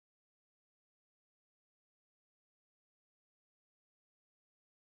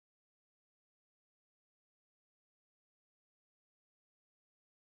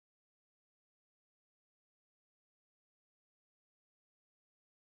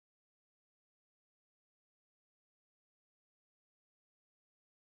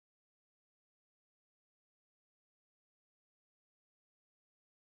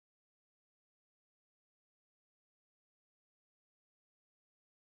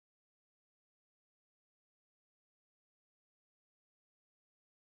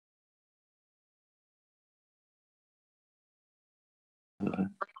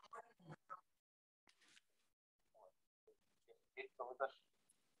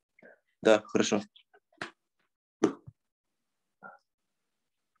Да, хорошо.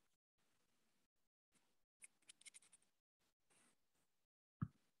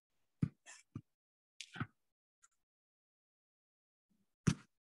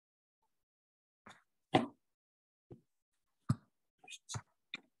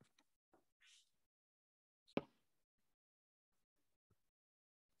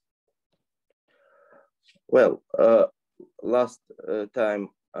 Well, last time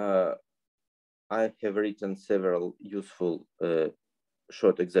I have written several useful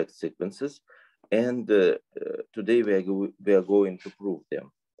short exact sequences, and today we are going to prove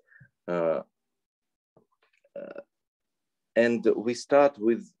them. And we start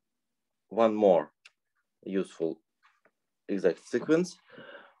with one more useful exact sequence,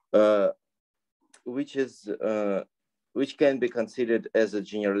 which can be considered as a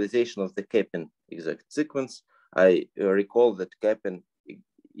generalization of the Kappan exact sequence. I recall that Kappan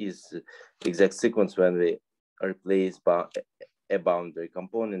is exact sequence when we replace a boundary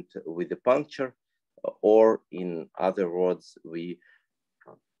component with a puncture, or in other words, we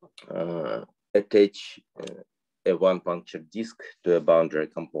attach a one puncture disk to a boundary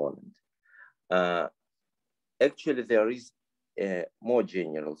component. Actually, there is a more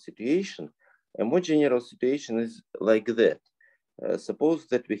general situation. A more general situation is like that. Suppose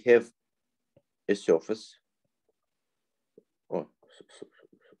that we have a surface,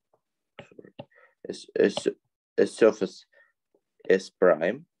 a surface S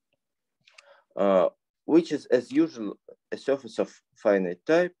prime, which is as usual a surface of finite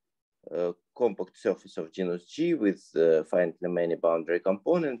type, compact surface of genus G with finitely many boundary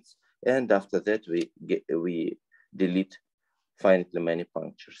components, and after that we delete finitely many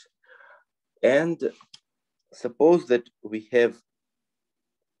punctures. And suppose that we have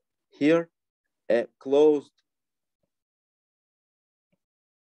here a closed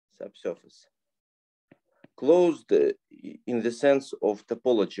subsurface. Closed in the sense of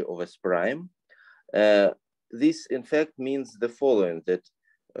topology of S prime. This in fact means the following, that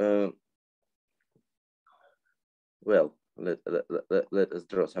well, let us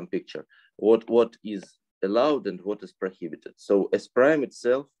draw some picture. What is allowed and what is prohibited. So S prime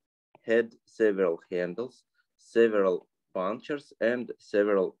itself had several handles, several punctures, and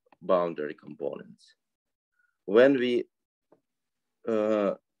several boundary components. When we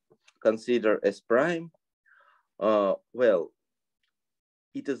consider S prime, well,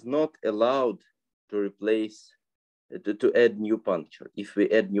 it is not allowed to replace, to add new puncture. If we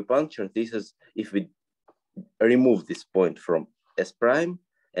add new puncture, this is, if we remove this point from S prime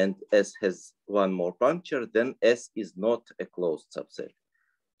and S has one more puncture, then S is not a closed subset.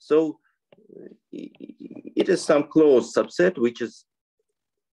 So it is some closed subset, which is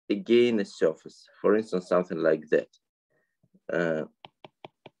again a surface, for instance, something like that.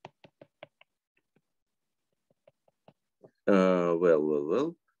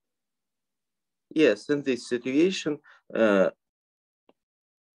 Well. Yes, in this situation, the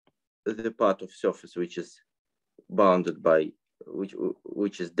part of surface which is bounded by,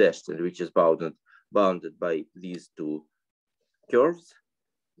 which is dashed and which is bounded by these two curves,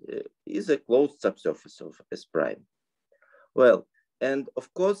 is a closed subsurface of S prime. Well, and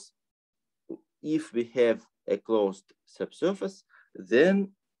of course, if we have a closed subsurface,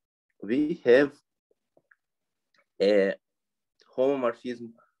 then we have a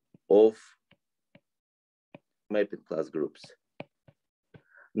homomorphism of mapping class groups.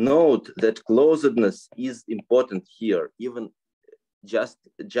 Note that closedness is important here, even just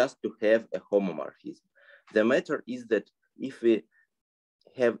to have a homomorphism. The matter is that if we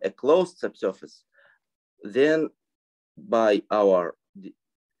have a closed subsurface, then by our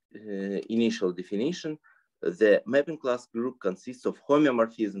initial definition, the mapping class group consists of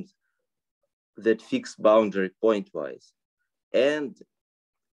homeomorphisms that fix boundary pointwise. And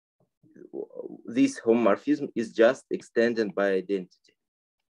this homomorphism is just extended by identity.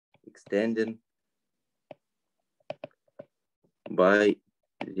 Extended by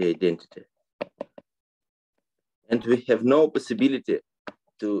the identity. And we have no possibility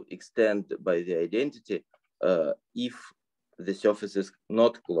to extend by the identity if the surface is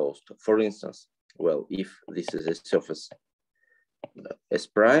not closed. For instance, well, if this is a surface S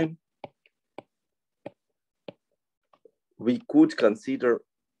prime, we could consider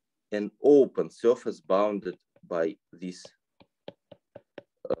an open surface bounded by this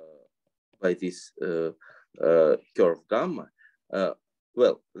curve gamma.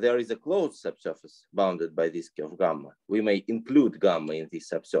 Well, there is a closed subsurface bounded by this curve gamma. We may include gamma in this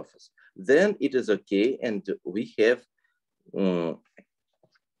subsurface. Then it is okay, and we have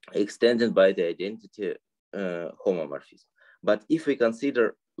extended by the identity homomorphism. But if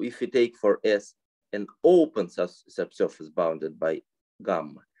we take for S an open subsurface bounded by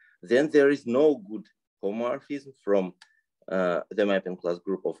gamma, then there is no good homomorphism from the mapping class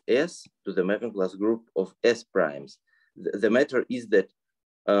group of S to the mapping class group of S primes. The matter is that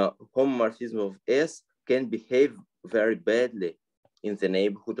homomorphism of S can behave very badly in the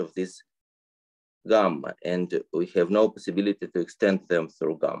neighborhood of this gamma, and we have no possibility to extend them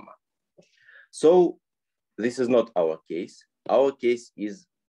through gamma. So this is not our case. Our case is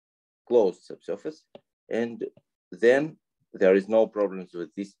closed subsurface, and then there is no problems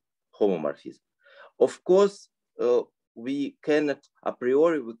with this homomorphism. Of course, we cannot, a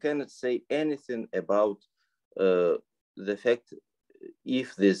priori, we cannot say anything about the fact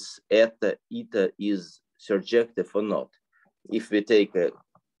if this eta is surjective or not. If we take a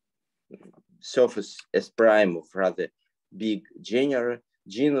surface S prime of rather big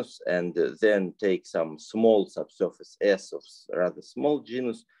genus and then take some small subsurface S of rather small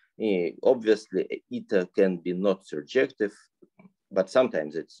genus, obviously eta can be not surjective, but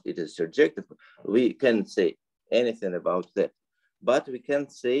sometimes it is surjective. We can't say anything about that, but we can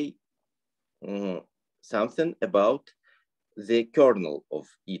say something about the kernel of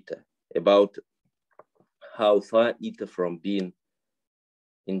eta, about how far eta from being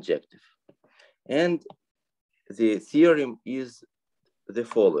injective. And the theorem is the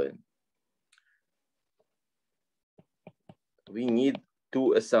following. We need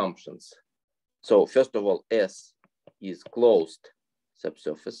two assumptions. So first of all, S is closed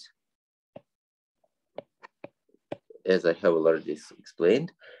subsurface, as I have already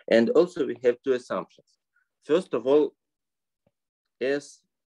explained. And also we have two assumptions. First of all, S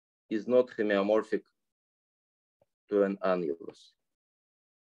is not homeomorphic to an annulus.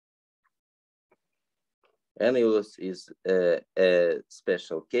 Annulus is a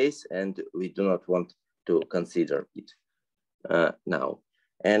special case, and we do not want to consider it now.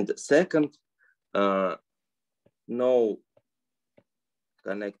 And second, no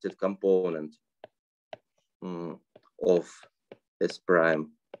connected component of S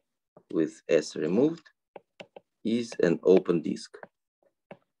prime with S removed is an open disk.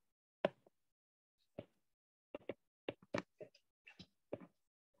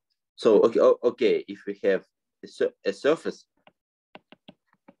 So, okay, if we have a surface,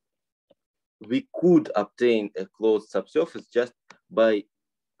 we could obtain a closed subsurface just by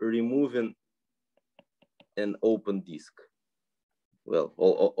removing an open disk. Well,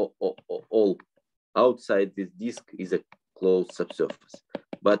 all outside this disk is a closed subsurface.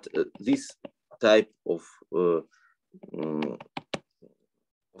 But this type of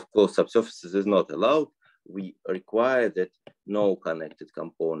closed subsurfaces is not allowed. We require that no connected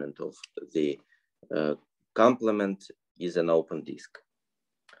component of the complement is an open disk.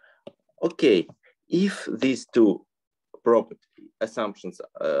 Okay, if these two property assumptions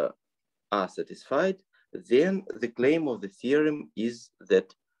are satisfied, then the claim of the theorem is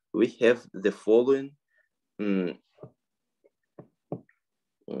that we have the following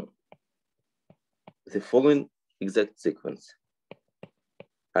exact sequence.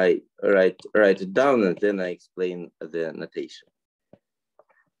 I write it down and then I explain the notation.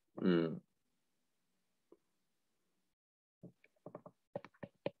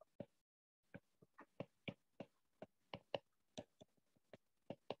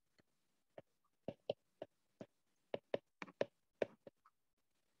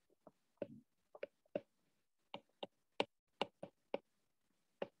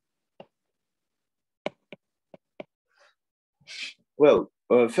 Well,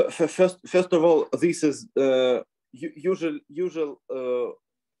 first of all, this is usual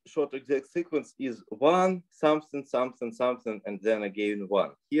short exact sequence is 1 something something something and then again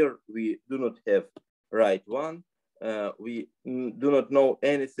 1. Here we do not have right 1. We do not know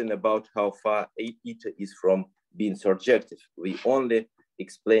anything about how far eta is from being surjective. We only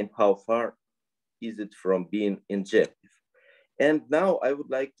explain how far is it from being injective. And now I would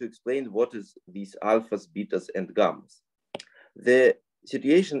like to explain what is these alphas, betas, and gammas. The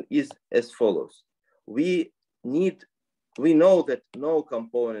situation is as follows. We know that no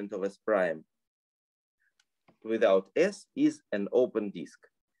component of S prime without S is an open disk,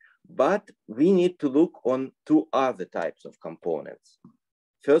 but we need to look on two other types of components.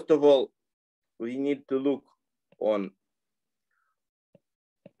 First of all, we need to look on,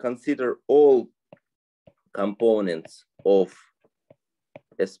 consider all components of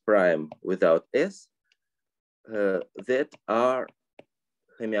S prime without S that are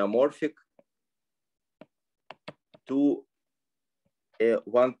homeomorphic to a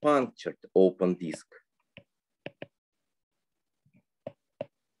one punctured open disk.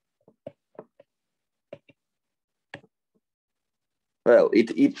 well,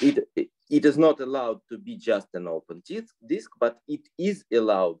 it is not allowed to be just an open disk, but it is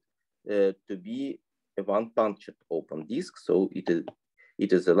allowed to be a one-punctured open disk. So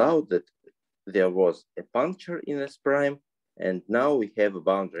it is allowed that there was a puncture in S prime, and now we have a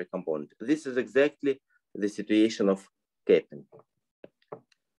boundary component. This is exactly the situation of capping.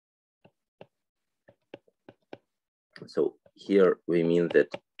 So here we mean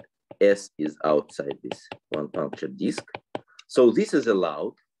that S is outside this one-punctured disk. So this is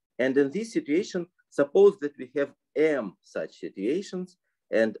allowed. And in this situation, suppose that we have M such situations,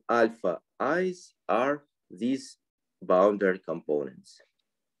 and alpha i's are these boundary components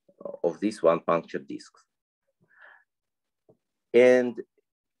of these one-punctured disks. And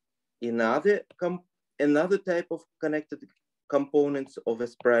another type of connected components of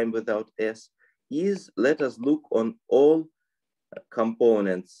S prime without S is, let us look on all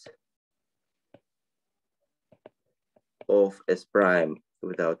components of S prime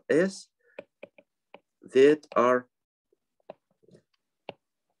without S that are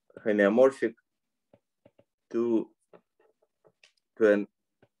homeomorphic to an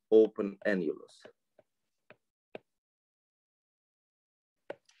open annulus.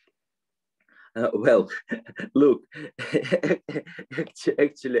 Well, look,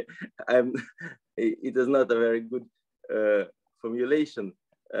 actually, it is not a very good formulation.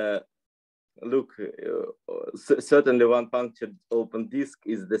 Look, certainly one punctured open disk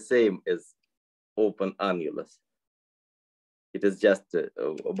is the same as open annulus. It is just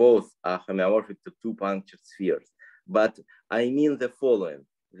both are homeomorphic to two punctured spheres. But I mean the following,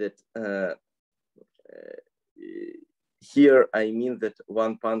 that here I mean that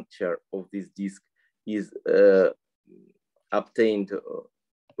one puncture of this disk is obtained,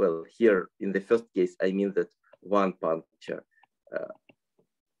 well, here in the first case, I mean that one puncture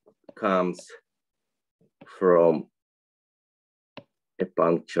comes from a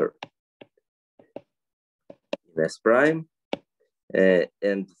puncture in S prime,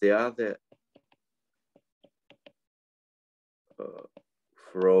 and the other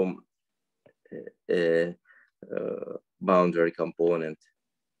from a boundary component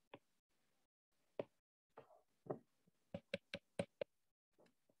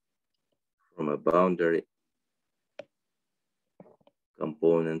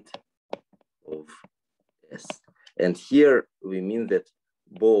of S. And here we mean that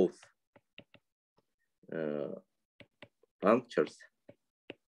both punctures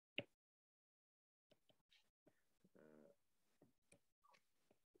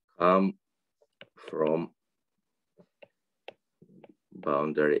come from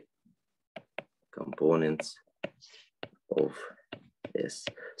boundary components of S.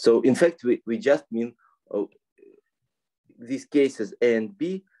 So in fact, we just mean these cases A and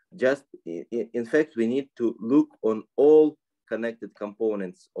B. Just in fact, we need to look on all connected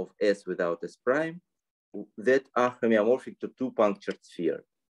components of S without S prime that are homeomorphic to two punctured spheres.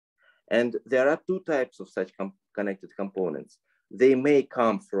 And there are two types of such connected components. They may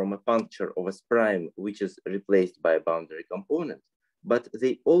come from a puncture of S prime, which is replaced by a boundary component, but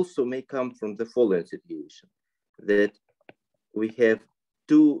they also may come from the following situation, that we have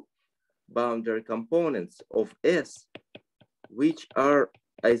two boundary components of S which are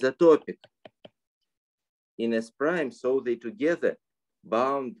isotopic in S prime, so they together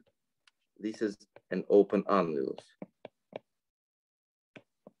bound. This is an open annulus.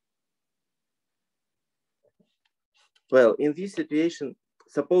 Well, in this situation,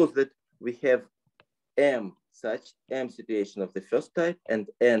 suppose that we have M situation of the first type and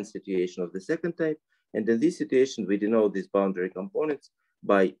N situation of the second type. And in this situation, we denote these boundary components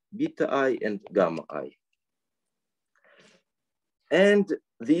by beta I and gamma I. And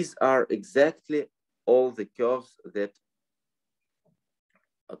these are exactly all the curves that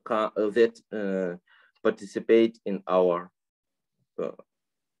participate in our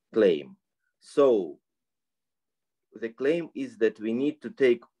claim. So the claim is that we need to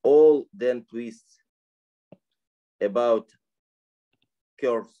take all then twists about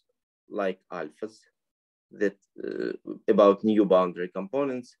curves like alphas, that about new boundary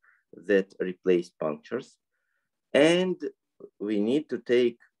components that replace punctures, and we need to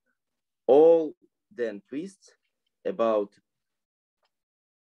take all then twists about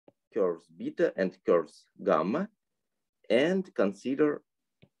curves beta and curves gamma and consider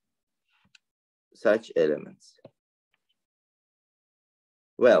such elements.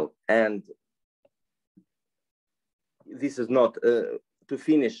 Well, and this is not to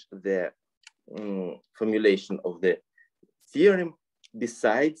finish the formulation of the theorem.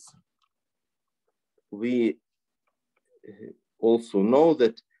 Besides, we also know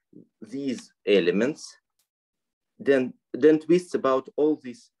that these elements then twists about all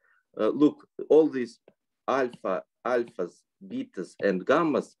these, look, all these alphas, betas, and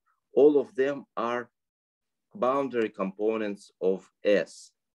gammas, all of them are boundary components of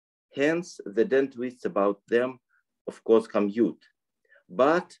S. Hence, the then twists about them, of course, commute.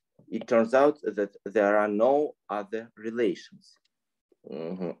 But it turns out that there are no other relations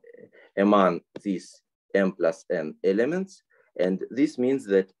among these M plus N elements. And this means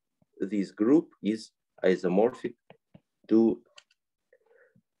that this group is isomorphic to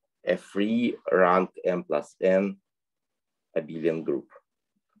a free rank M plus N abelian group.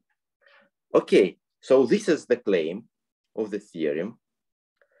 Okay, so this is the claim of the theorem.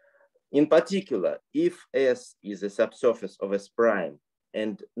 In particular, if S is a subsurface of S prime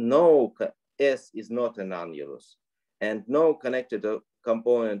and no S is not an annulus and no connected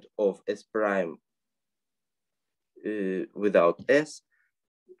component of S prime without S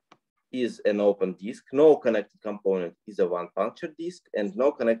is an open disk, no connected component is a one puncture disk, and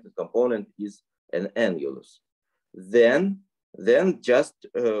no connected component is an annulus. Then just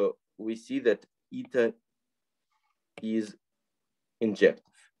we see that eta is injective.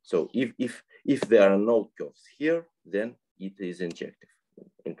 So if there are no curves here, then eta is injective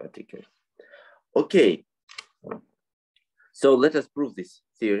in particular. Okay, so let us prove this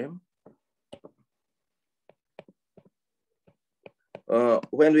theorem.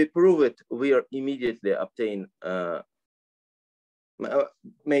 When we prove it, we are immediately obtain,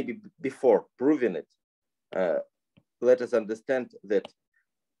 maybe before proving it, let us understand that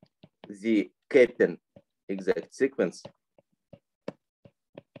the Kaplan exact sequence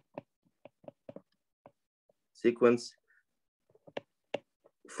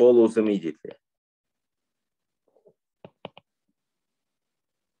follows immediately.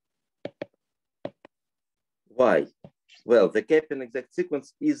 Why? Well, the Kaplan exact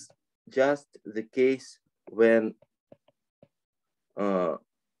sequence is just the case when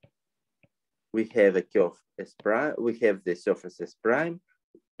we have a curve S prime, we have the surface S prime,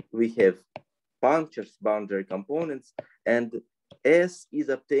 we have punctures, boundary components, and S is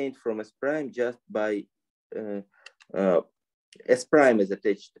obtained from S prime just by S prime is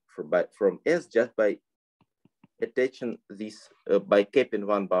attached from S just by attaching this by Kaplan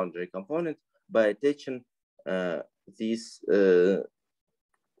one boundary component by attaching this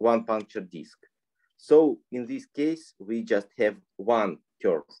one puncture disk. So in this case, we just have one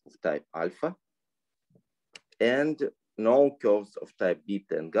curve of type alpha and no curves of type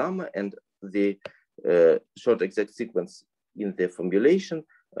beta and gamma, and the short exact sequence in the formulation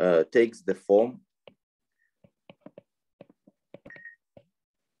takes the form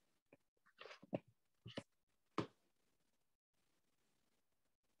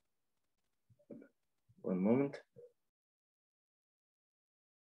one moment.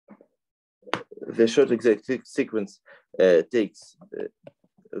 The short exact sequence takes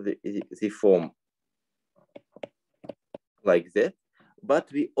the form like that,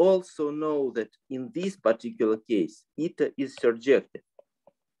 but we also know that in this particular case, eta is surjective.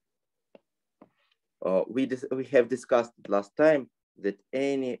 We have discussed it last time that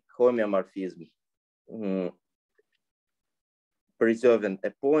any homeomorphism preserving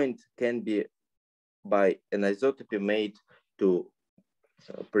a point can be by an isotopy made to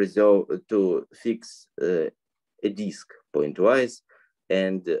fix a disk pointwise,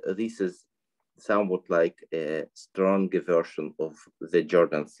 and this is somewhat like a stronger version of the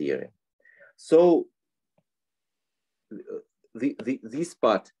Jordan theorem. So this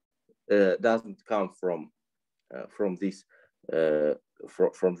part doesn't come from this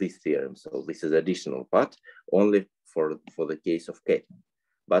theorem. So this is additional part only for the case of Kaplan,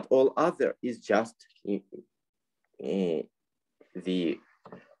 but all other is just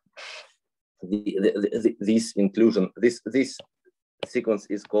this inclusion. This sequence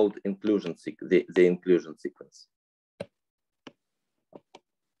is called inclusion the inclusion sequence.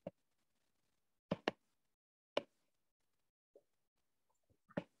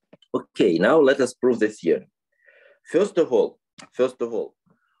 Okay, now let us prove the theorem. First of all,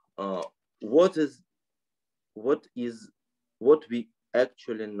 what we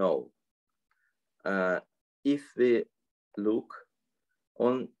actually know? If we look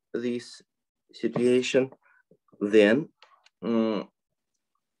on this situation, then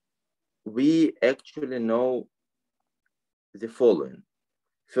we actually know the following.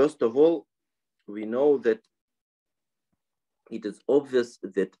 First of all, we know that it is obvious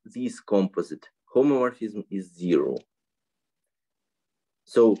that this composite homomorphism is zero.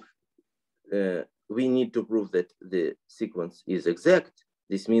 So we need to prove that the sequence is exact.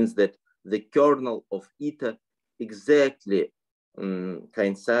 This means that the kernel of eta exactly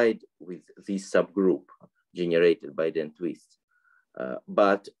coincide with this subgroup. generated by den twists.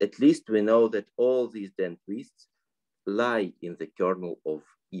 But at least we know that all these den twists lie in the kernel of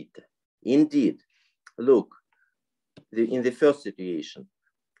eta. Indeed, look, in the first situation,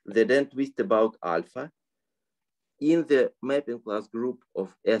 the den twist about alpha in the mapping class group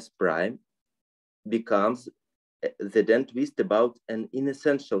of S prime becomes the den twist about an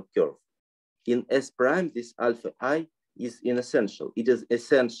inessential curve. In S prime, this alpha I is inessential. It is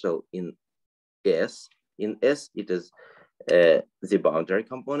essential in S. In S, it is the boundary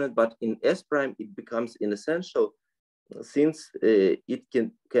component, but in S prime, it becomes inessential since it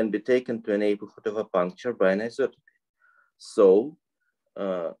can be taken to a neighborhood of a puncture by an isotopy. So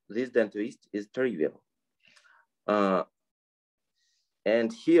this den twist is trivial.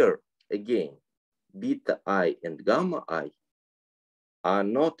 And here again, beta I and gamma I are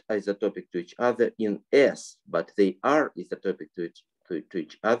not isotopic to each other in S, but they are isotopic to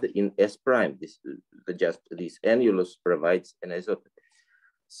each other in S prime. This annulus provides an isotopy.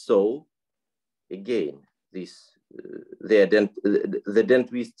 So again, the den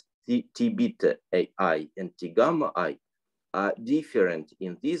twist T beta I and T gamma I are different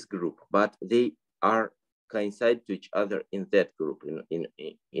in this group, but they are coincide to each other in that group, in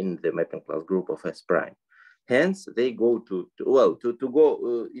the mapping class group of S prime. Hence, they go to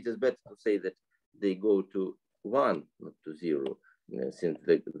it is better to say that they go to 1, not to 0, since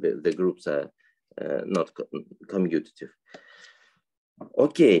the groups are not commutative.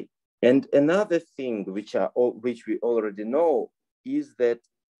 Okay, and another thing which we already know is that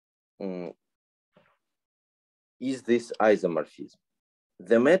is this isomorphism.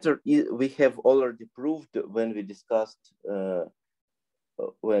 The matter is, we have already proved when we discussed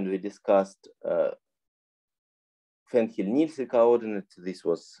Fenhill-Nielsen coordinates. This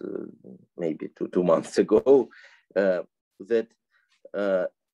was maybe two months ago. That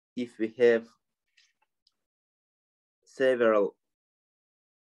if we have several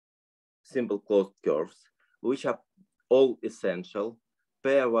simple closed curves, which are all essential,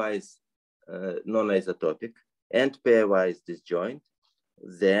 pairwise non-isotopic, and pairwise disjoint,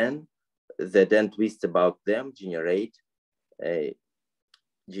 then the den twists about them generate a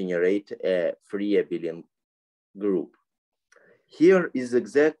free abelian group. Here is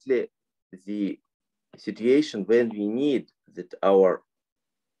exactly the situation when we need that our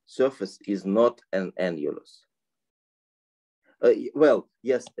surface is not an annulus. Well,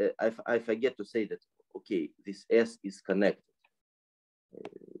 yes, I forget to say that, okay, this S is connected.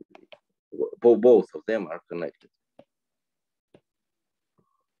 Both of them are connected.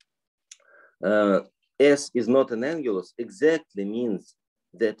 S is not an annulus exactly means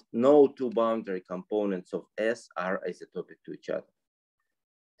that no two boundary components of S are isotopic to each other.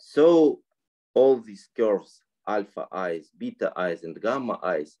 So all these curves, alpha I's, beta I's, and gamma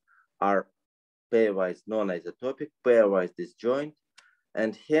I's are pairwise non-isotopic, pairwise disjoint,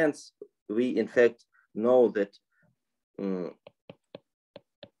 and hence we in fact know that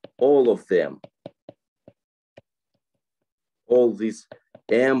all of them, all these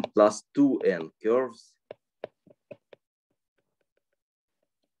M plus 2N curves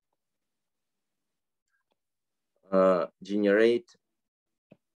generate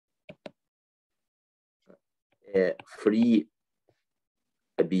a free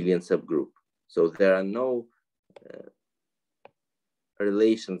abelian subgroup. So there are no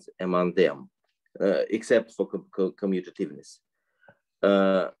relations among them, except for commutativeness.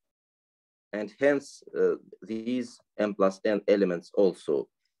 And hence, these M plus N elements also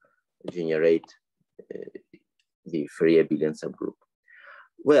generate the free abelian subgroup.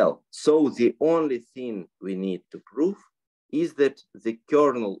 Well, so the only thing we need to prove is that the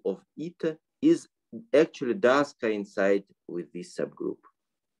kernel of eta actually does coincide with this subgroup.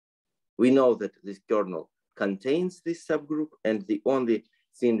 We know that this kernel contains this subgroup, and the only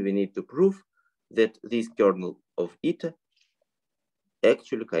thing we need to prove that this kernel of eta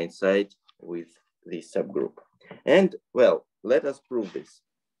actually coincides with this subgroup. And well, let us prove this.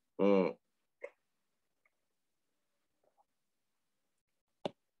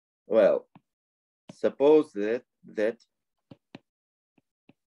 Well, suppose that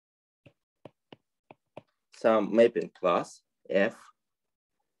some mapping class F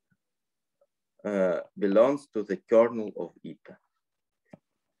belongs to the kernel of eta.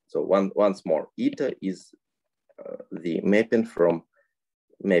 So once more, eta is the mapping from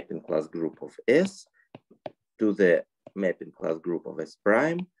mapping class group of S to the mapping class group of S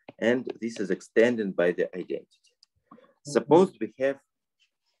prime, and this is extended by the identity. Suppose we have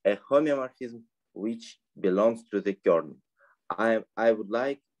a homeomorphism which belongs to the kernel. I would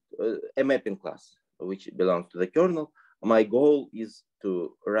like a mapping class which belongs to the kernel. My goal is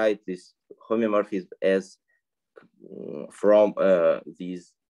to write this homeomorphism as from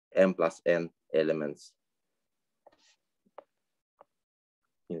these m plus n elements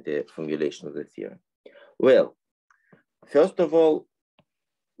in the formulation of the theorem? Well, first of all,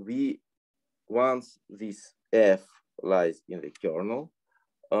 once this f lies in the kernel,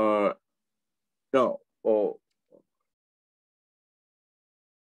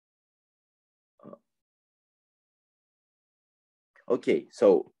 okay,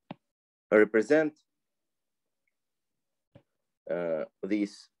 so represent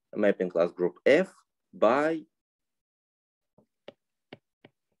this mapping class group F by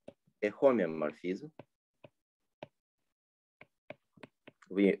a homeomorphism.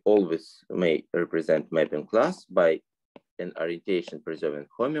 We always may represent mapping class by an orientation preserving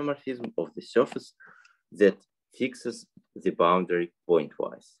homeomorphism of the surface that fixes the boundary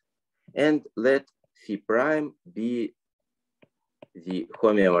pointwise. And let phi prime be the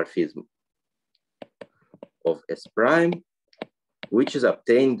homeomorphism of S prime, which is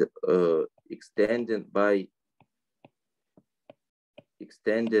obtained extending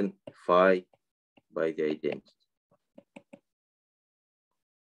phi by the identity.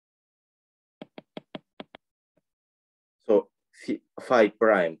 So phi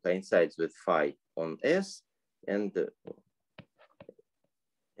prime coincides with phi on S, and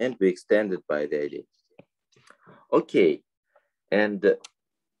we extend it by the identity. Okay, and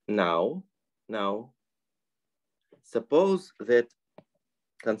now suppose that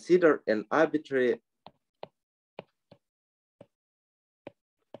consider an arbitrary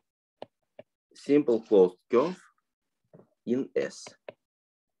simple closed curve in S.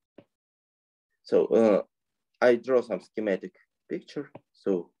 So I draw some schematic picture.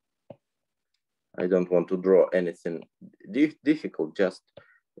 So I don't want to draw anything difficult, just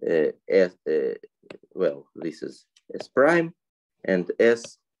well, this is S prime and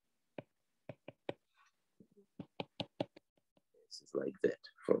S is like that,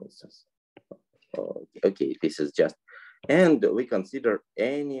 for instance. Okay, this is just, and we consider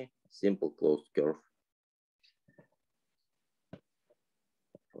any simple closed curve.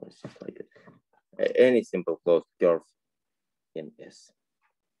 Like it. Any simple closed curve in S.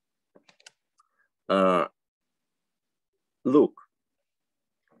 Look,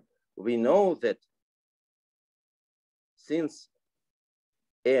 we know that since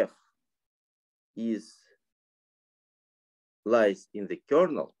F lies in the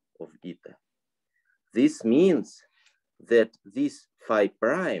kernel of eta, this means that this phi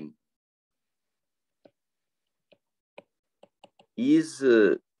prime is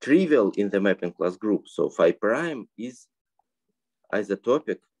trivial in the mapping class group. So phi prime is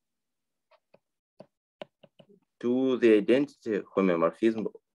isotopic to the identity homeomorphism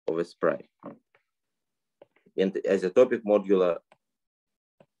of S prime, and isotopic modular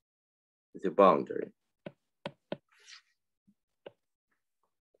the boundary.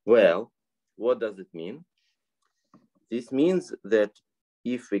 Well, what does it mean? This means that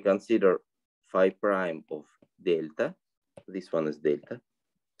if we consider phi prime of delta, this one is delta,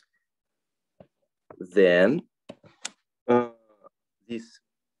 then this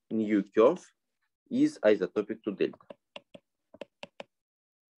new curve is isotopic to delta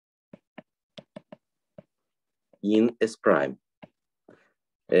in S prime.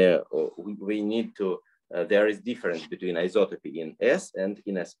 We need to, there is difference between isotopy in S and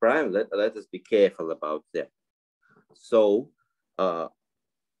in S prime. Let us be careful about that. So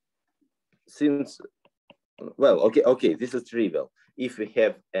since, well, okay, this is trivial. If we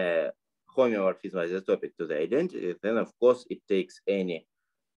have a homeomorphism isotopic to the identity, then of course it takes any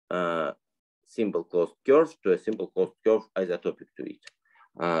simple closed curve to a simple closed curve isotopic to it.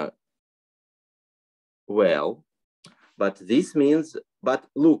 Well, but this means, but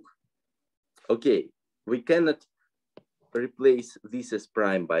look, okay, we cannot replace this S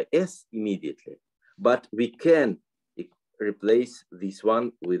prime by S immediately, but we can replace this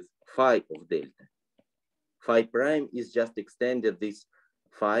one with phi of delta. Phi prime is just extended this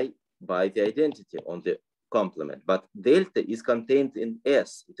phi by the identity on the complement, but delta is contained in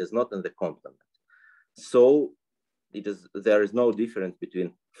S, it is not in the complement. So there is no difference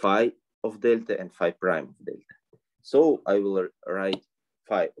between phi of delta and phi prime of delta. So I will write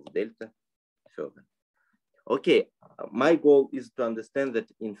phi of delta further. Okay, my goal is to understand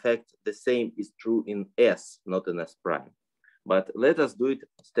that in fact the same is true in S, not in S prime. But let us do it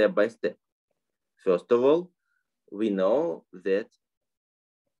step by step. First of all, we know that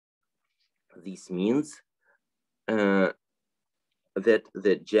this means that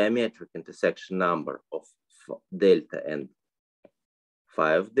the geometric intersection number of delta and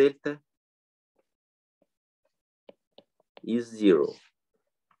phi of delta is 0.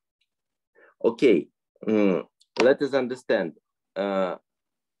 Okay, let us understand.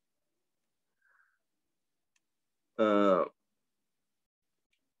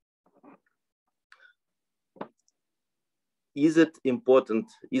 Is it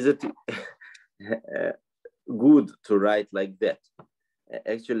important? Is it good to write like that?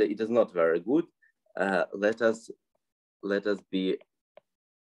 Actually, it is not very good. Let us be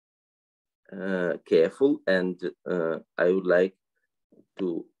careful, and I would like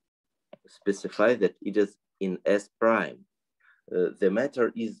to specify that it is in S prime. The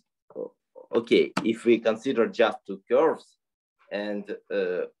matter is, okay, if we consider just two curves and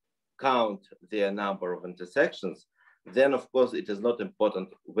count their number of intersections, then of course it is not important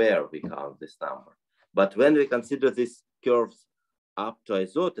where we count this number. But when we consider these curves up to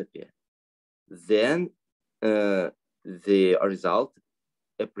isotopy, then the result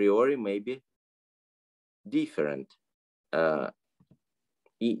a priori may be different.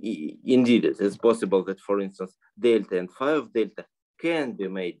 Indeed, it is possible that, for instance, delta and phi of delta can be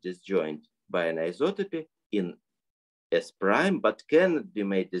made disjoint by an isotopy in S prime, but cannot be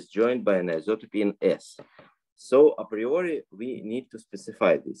made disjoint by an isotopy in S. So a priori, we need to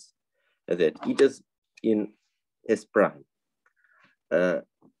specify this, that it is in S prime.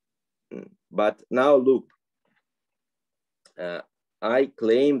 But now look, I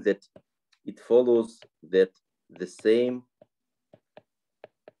claim that it follows that the same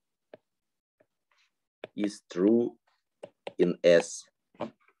is true in S.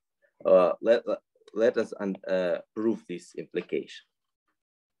 Let us prove this implication.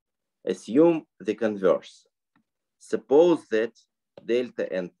 Assume the converse. Suppose that delta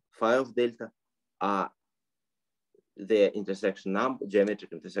and phi of delta are their intersection number,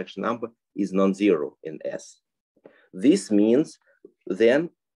 geometric intersection number is non-zero in S. This means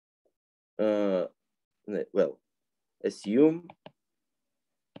then, well, assume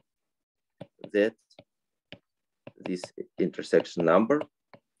that this intersection number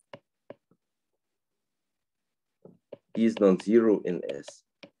is non-zero in S.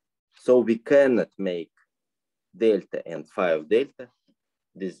 So we cannot make delta and phi of delta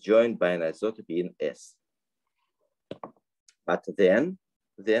disjoint by an isotopy in S. But then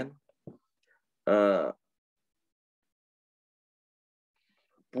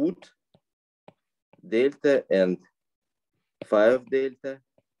put delta and phi of delta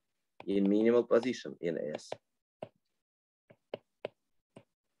in minimal position in S.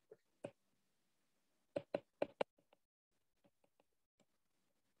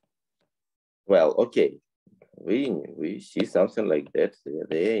 Well, okay, we see something like that.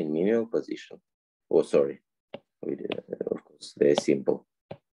 They are in minimal position. Oh, sorry, of course they're simple.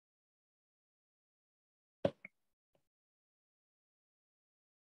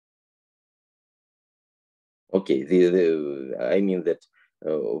 Okay, I mean that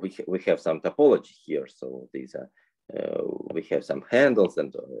we have some topology here. So these are we have some handles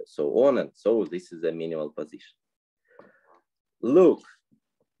and so on, and so this is a minimal position. Look,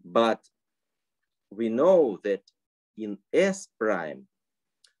 but we know that in S prime,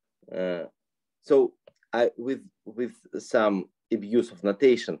 so with some abuse of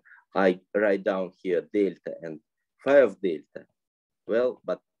notation, I write down here delta and phi of delta. Well,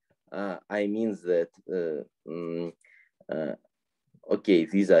 but I mean that okay,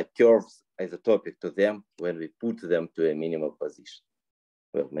 these are curves isotopic to them when we put them to a minimal position.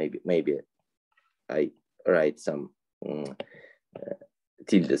 Well, maybe I write some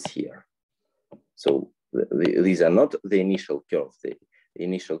tildes here. So these are not the initial curves. The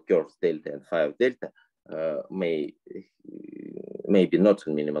initial curves delta and phi of delta may be not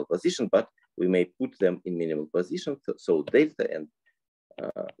in minimal position, but we may put them in minimal position. So delta and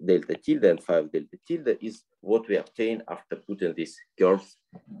delta tilde and phi of delta tilde is what we obtain after putting these curves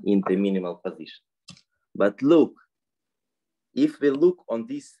in the minimal position. But look, if we look on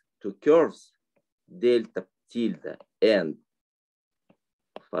these two curves, delta tilde and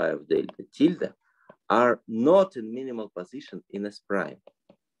phi of delta tilde are not in minimal position in S prime.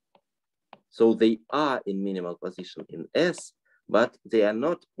 So they are in minimal position in S, but they are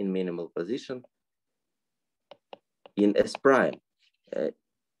not in minimal position in S prime.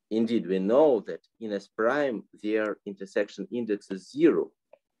 Indeed, we know that in S prime, their intersection index is 0.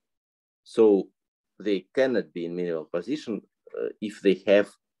 So they cannot be in minimal position if they have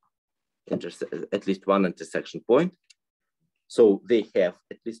at least one intersection point. So they have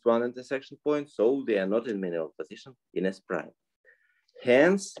at least one intersection point, so they are not in minimal position in S prime.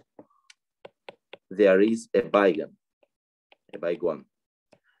 Hence, there is a bigone.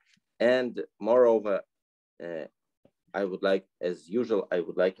 And moreover, I would like, as usual, I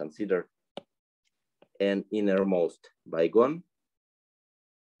would like consider an innermost bigone.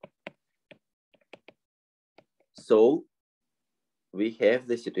 So we have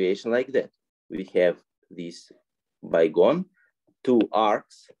the situation like that. We have this bygone, two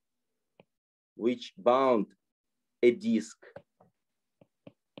arcs, which bound a disk.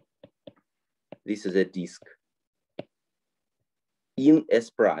 This is a disk in S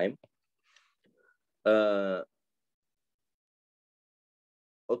prime.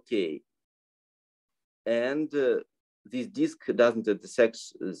 Okay, and this disk doesn't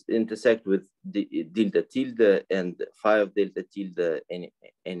intersect with the delta tilde and 5 delta tilde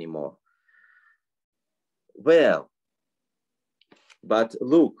anymore. Well, but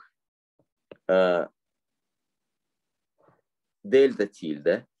look, delta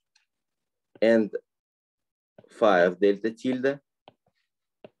tilde and 5 delta tilde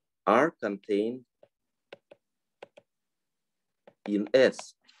are contained in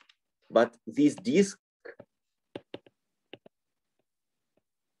S, but this disk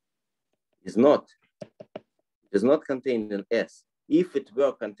is not contained in S. If it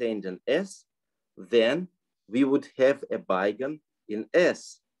were contained in S, then we would have a bygone in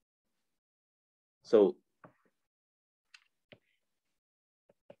S. So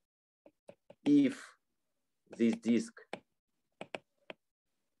if this disk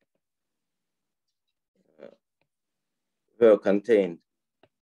were contained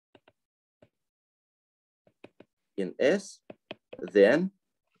in S, then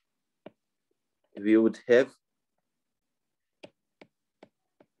we would have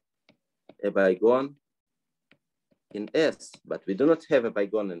a bygone in S, but we do not have a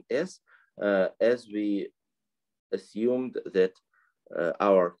bygone in S, as we assumed that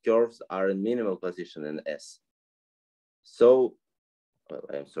our curves are in minimal position in S. So, well,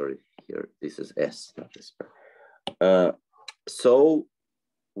 I'm sorry, here, this is S, not S. So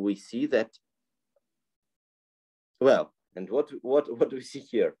we see that, well, and what do we see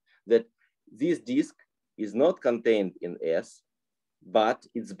here? That this disk is not contained in S, but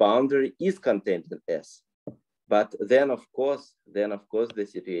its boundary is contained in S. But then, of course, the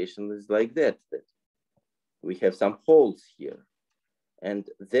situation is like that we have some holes here. And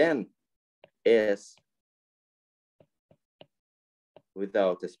then S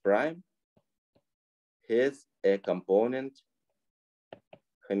without S prime has a component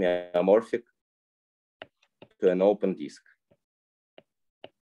homeomorphic to an open disk.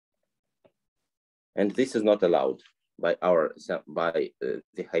 And this is not allowed by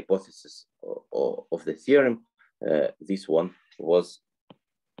the hypothesis of the theorem. This one was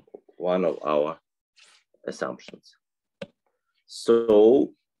one of our assumptions.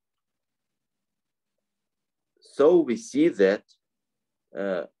 So we see that,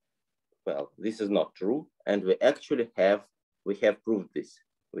 well, this is not true, and we have proved this.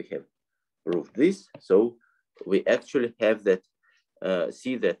 We have proved this, so we actually have that,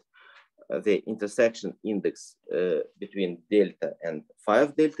 see that the intersection index between delta and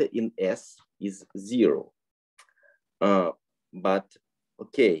 5 delta in S is 0. But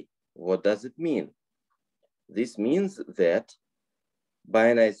okay, what does it mean? This means that by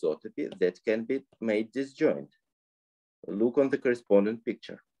an isotopy that can be made disjoint. Look on the corresponding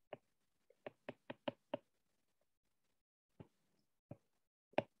picture.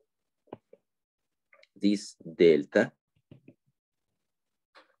 This delta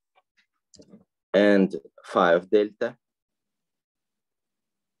and 5 delta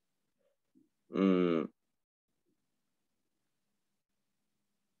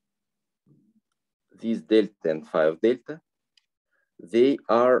this delta and 5 delta, they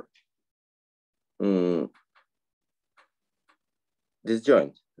are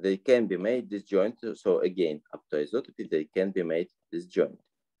disjoint. They can be made disjoint. So again, up to isotopy, they can be made disjoint.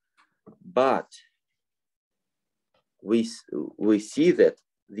 But we see that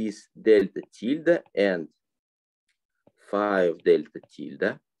this delta tilde and 5 delta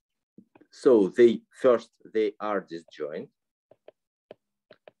tilde, so they are disjoint.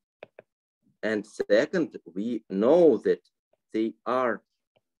 And second, we know that they are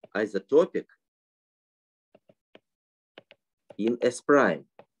isotopic in S prime.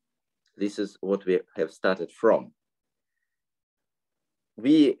 This is what we have started from.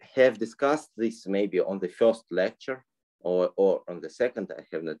 We have discussed this maybe on the first lecture or on the second, I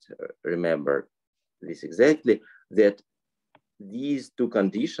have not remembered this exactly, that these two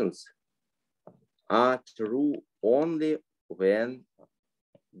conditions are true only when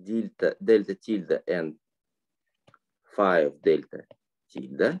delta tilde and 5 delta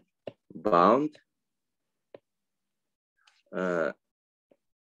tilde bound an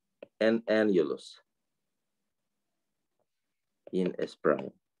annulus in S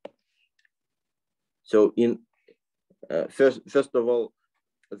prime. So in first of all,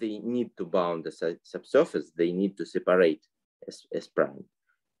 they need to bound the subsurface, they need to separate S prime.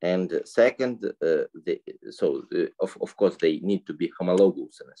 And second, of course, they need to be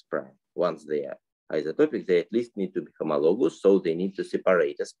homologous in S prime. Once they are isotopic, they at least need to be homologous, so they need to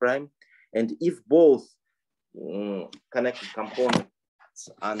separate S prime. And if both connected components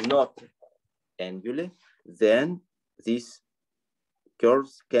are not angular, then these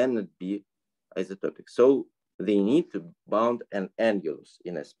curves cannot be isotopic. So they need to bound an annulus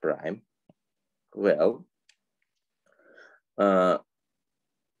in S prime. Well,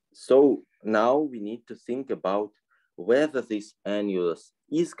 so now we need to think about whether this annulus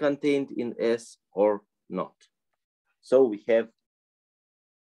is contained in S or not. So we have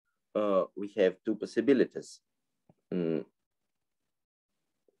two possibilities.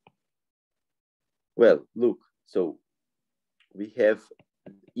 Well, look, so we have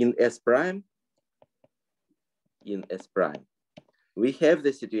in S prime, we have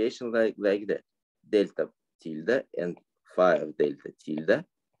the situation like that, delta tilde and phi of delta tilde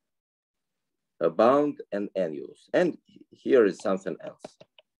bound an annulus. And here is something else.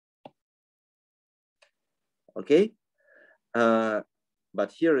 Okay,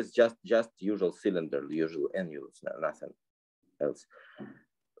 but here is just usual cylinder, usual annulus, nothing else.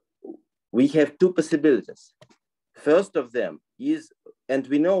 We have two possibilities. First of them is, and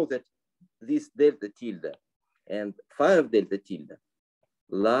we know that this delta tilde and phi of delta tilde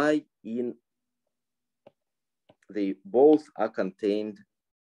lie in, they both are contained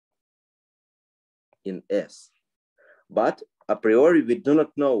in S. But a priori, we do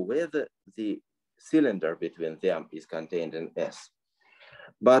not know whether the cylinder between them is contained in S.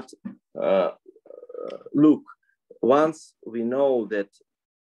 But look, once we know that,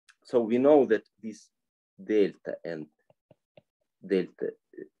 so we know that this delta and delta,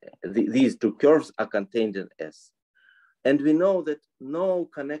 these two curves are contained in S. And we know that no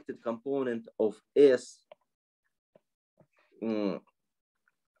connected component of S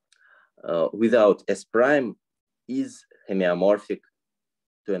without S prime is homeomorphic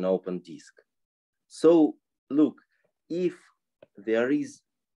to an open disk. So look, if there is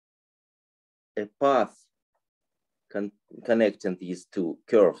a path connecting these two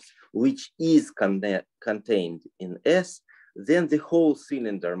curves, which is contained in S, then the whole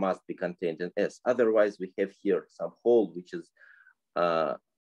cylinder must be contained in S. Otherwise, we have here some hole which is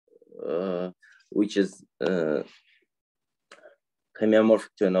homeomorphic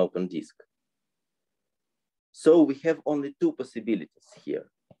to an open disk. So we have only two possibilities here.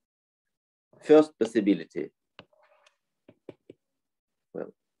 First possibility,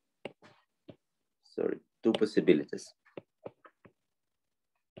 well, sorry, two possibilities.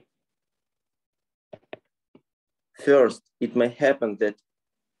 First, it may happen that,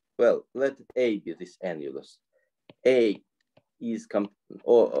 well, let A be this annulus. A is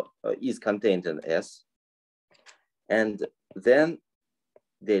contained in S, and then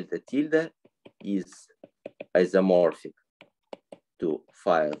delta tilde is isomorphic to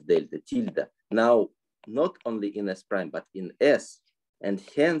phi of delta tilde. Now, not only in S prime, but in S, and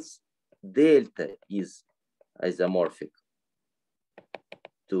hence delta is isomorphic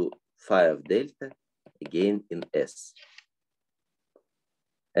to phi of delta, again in S.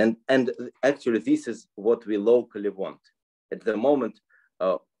 And actually, this is what we locally want. At the moment,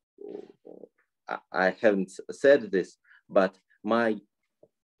 I haven't said this, but my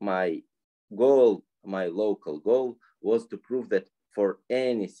goal, my local goal, was to prove that for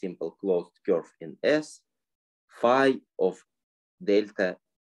any simple closed curve in S, phi of delta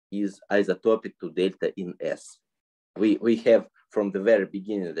is isotopic to delta in S. We have from the very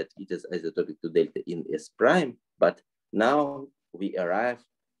beginning that it is isotopic to delta in S prime, but now we arrive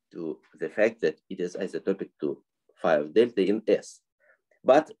to the fact that it is isotopic to phi of delta in S.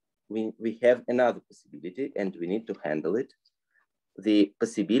 But we have another possibility and we need to handle it. The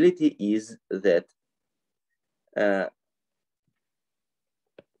possibility is that the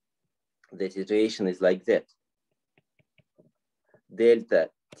situation is like that. Delta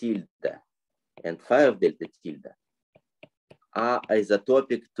tilde and phi of delta tilde are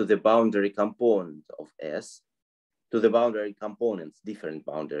isotopic to the boundary component of S, to the boundary components, different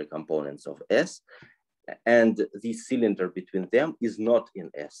boundary components of S, and this cylinder between them is not in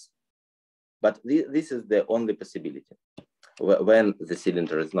S. But this is the only possibility when the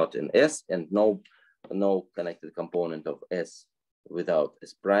cylinder is not in S and no connected component of S without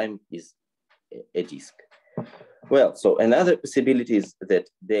S prime is a disk. Well, so another possibility is that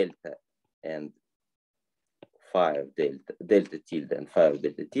delta and phi of delta tilde and phi of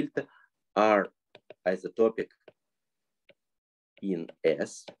delta tilde are isotopic in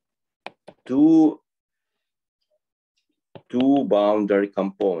S to two boundary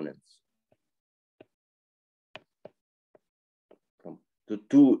components, to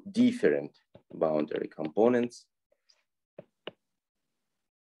two different boundary components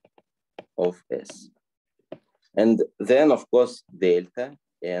of S. And then, of course, delta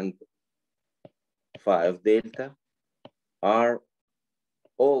and phi of delta are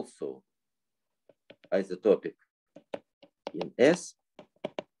also isotopic in S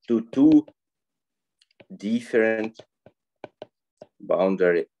to two different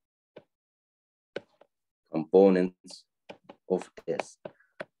boundary components of S.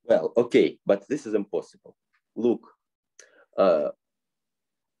 Well, okay, but this is impossible. Look,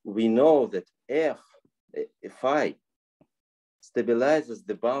 we know that phi stabilizes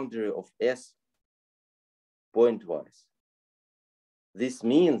the boundary of S pointwise. This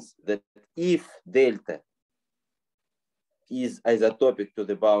means that if delta is isotopic to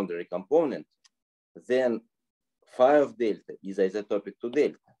the boundary component, then phi of delta is isotopic to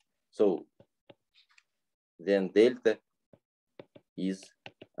delta. So then delta is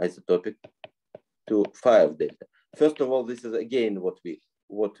isotopic to phi of delta. First of all, this is again what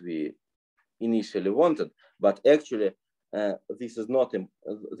we initially wanted, but actually this is not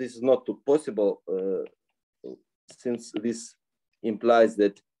possible since this implies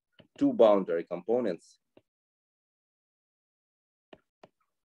that two boundary components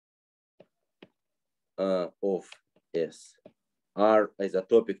of S are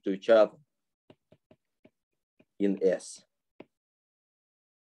isotopic to each other in S.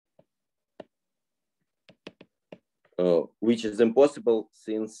 Which is impossible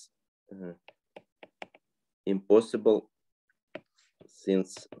since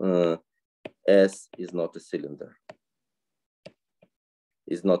S is not a cylinder,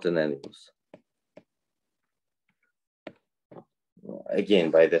 is not an animus.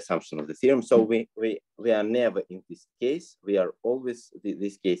 Again, by the assumption of the theorem. So we are never in this case. We are always,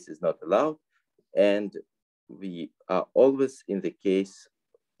 this case is not allowed. And we are always in the case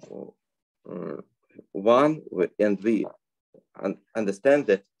one, and we understand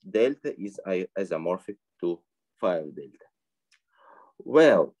that delta is isomorphic to phi of delta.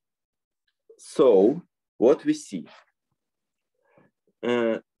 Well, so what we see?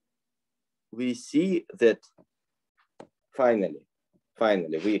 We see that finally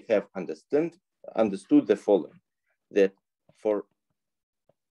we have understood the following, that for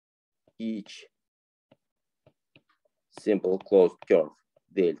each simple closed curve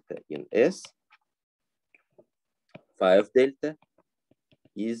delta in S, phi of delta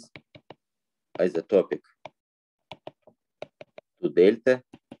is isotopic to delta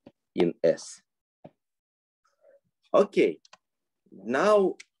in S. Okay,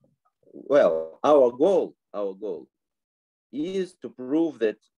 now, well, our goal is to prove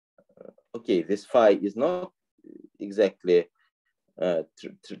that, okay, this phi is not exactly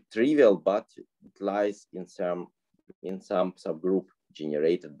trivial, but it lies in some subgroup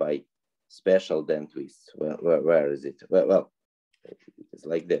generated by special Dehn twists. Well, where is it? Well, it's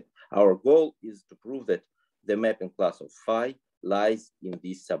like that. Our goal is to prove that the mapping class of phi lies in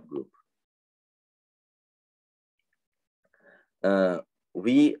this subgroup.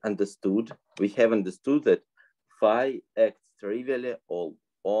 We have understood that phi acts trivially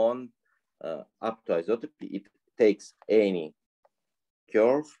on up to isotopy. It takes any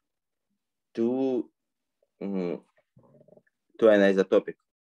curve to an isotopic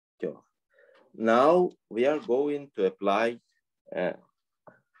curve. Now we are going to apply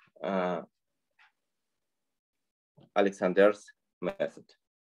Alexander's method.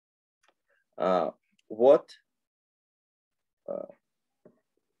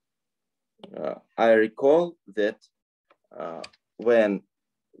 I recall that when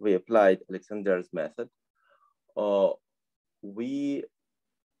we applied Alexander's method, we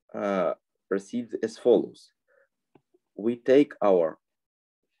proceed as follows. We take our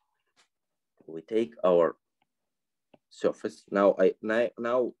surface. Now I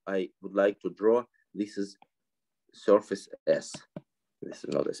would like to draw, this is surface S. This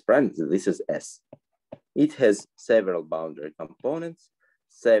is not S prime, this is S. It has several boundary components,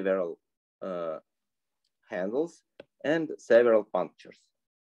 several handles, and several punctures.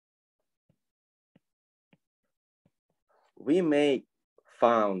 We may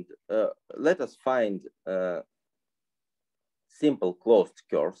let us find simple closed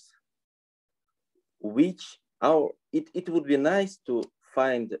curves, which it would be nice to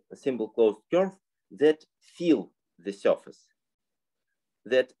find a simple closed curve that fill the surface,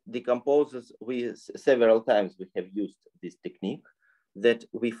 that decomposes. Several times we have used this technique, that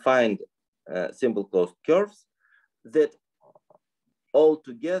we find simple closed curves that all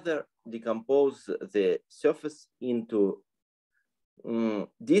together decompose the surface into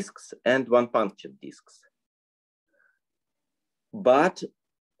disks and one-punctured disks. But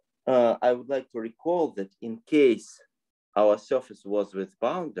I would like to recall that in case our surface was with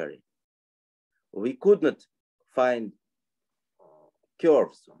boundary, we could not find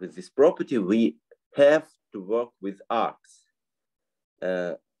curves with this property. We have to work with arcs.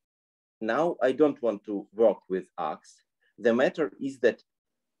 Now I don't want to work with arcs. The matter is that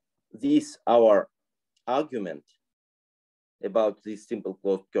this, our argument about this simple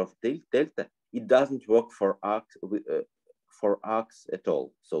closed curve delta, it doesn't work for arcs at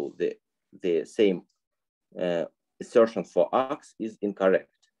all. So the same assertion for arcs is incorrect.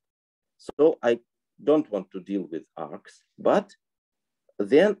 So I don't want to deal with arcs, but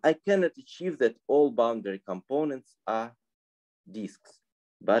then I cannot achieve that all boundary components are disks,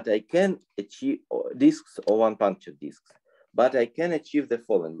 but I can achieve disks or one-punctured disks, but I can achieve the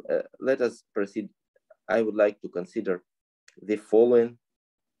following. Let us proceed. I would like to consider the following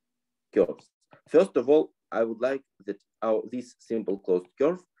curves. First of all, I would like that this simple closed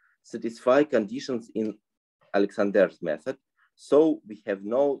curve satisfy conditions in Alexander's method. So we have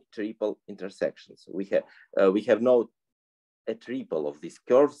no triple intersections. We have no a triple of these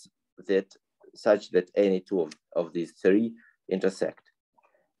curves that such that any two of these three intersect.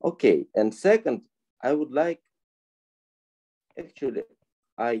 Okay, and second, I would like, actually,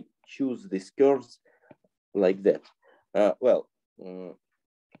 I choose these curves like that.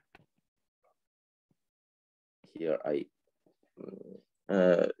 Here I,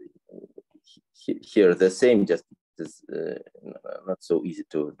 here the same, just is not so easy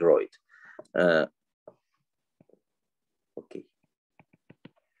to draw it. Okay,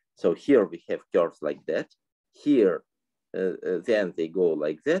 so here we have curves like that. Here, then they go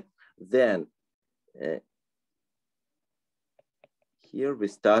like that. Then here we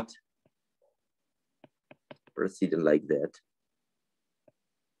start proceeding like that.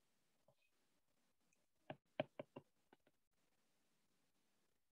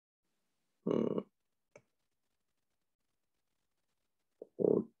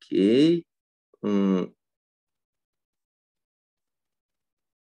 Okay.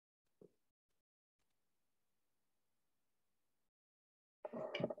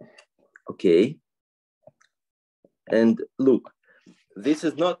 Okay. And look, this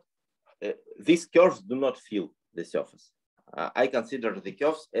is not, these curves do not fill the surface. I consider the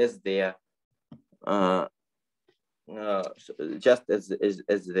curves as their, just as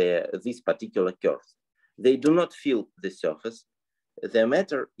these particular curves. They do not fill the surface. The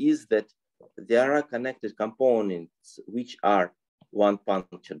matter is that there are connected components which are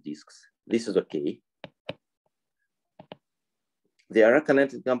one-punctured disks. This is okay. There are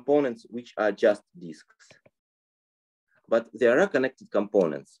connected components which are just disks. But there are connected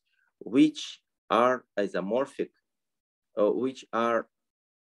components which are isomorphic, which are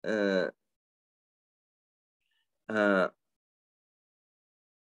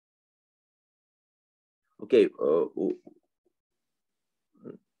okay,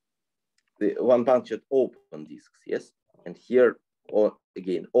 the one-punctured open disks, yes? And here, or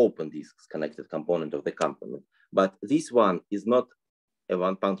again, open disks, connected component of the component. But this one is not a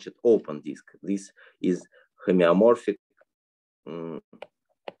one-punctured open disk. This is homeomorphic to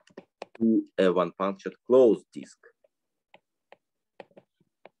a one-punctured closed disk.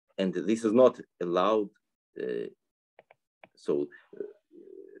 And this is not allowed. So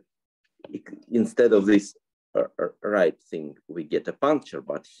instead of this right thing, we get a puncture,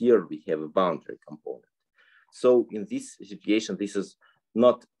 but here we have a boundary component. So in this situation, this is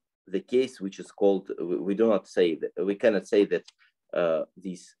not the case, which is called, we do not say that, we cannot say that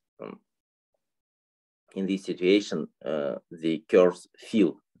in this situation, the curves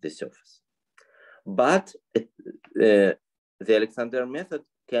fill the surface. But the Alexander method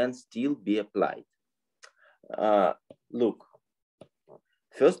can still be applied. Look,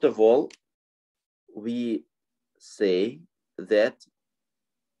 first of all, we say that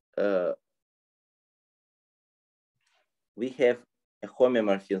we have a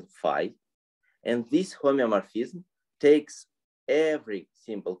homeomorphism phi, and this homeomorphism takes every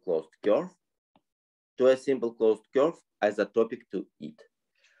simple closed curve to a simple closed curve isotopic to it.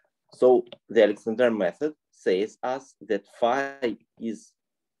 So the Alexander method says us that phi is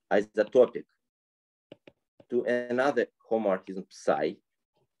isotopic to another homomorphism psi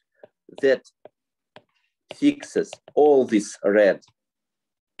that fixes all these red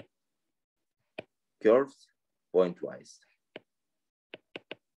curves pointwise.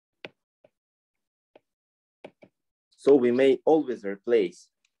 So we may always replace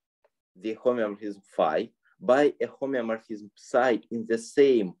the homeomorphism phi by a homeomorphism psi in the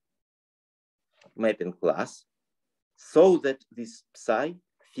same mapping class, so that this psi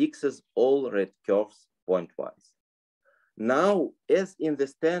fixes all red curves pointwise. Now, as in the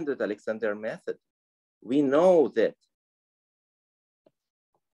standard Alexander method, we know that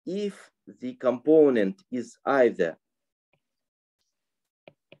if the component is either,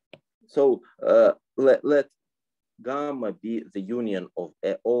 so let gamma be the union of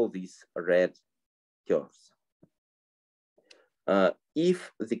all these red curves.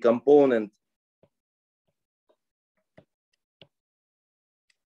 If the component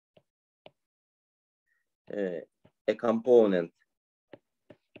a component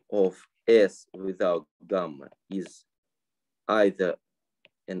of S without gamma is either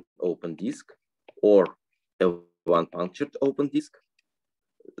an open disk or a one-punctured open disk,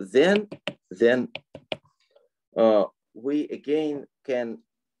 then we again can,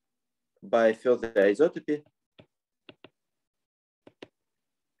 by further isotopy,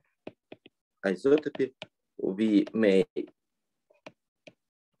 we may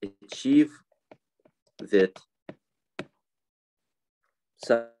achieve that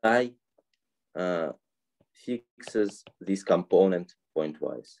psi fixes this component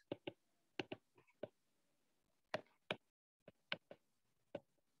pointwise.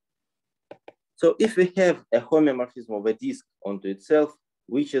 So if we have a homeomorphism of a disk onto itself,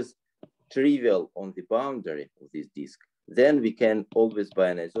 which is trivial on the boundary of this disk, then we can always,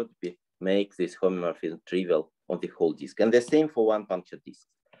 by anisotropy, make this homomorphism trivial on the whole disk. And the same for one-punctured disks.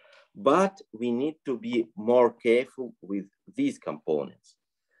 But we need to be more careful with these components.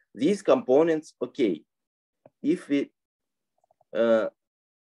 These components, okay, if we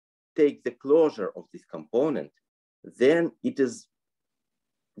take the closure of this component, then it is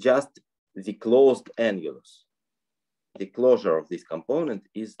just the closed annulus. The closure of this component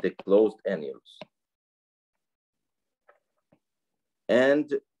is the closed annulus.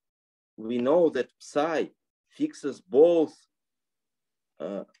 And we know that psi fixes both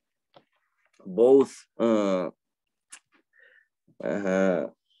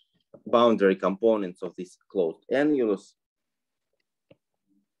boundary components of this closed annulus,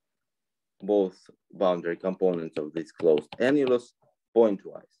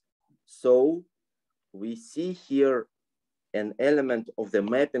 pointwise. So we see here an element of the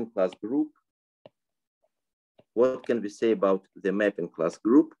mapping class group. What can we say about the mapping class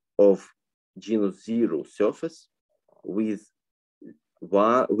group of genus 0 surface with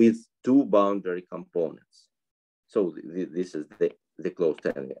two boundary components? So this is the closed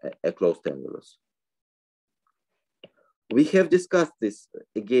annulus. We have discussed this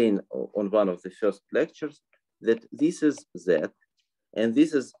again on one of the first lectures, that this is Z, and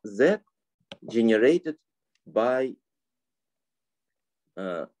this is Z generated by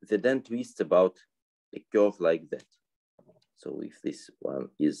the then twists about a curve like that. So if this one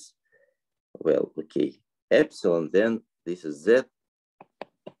is, well, okay, epsilon, then this is Z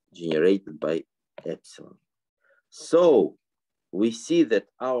generated by epsilon. So we see that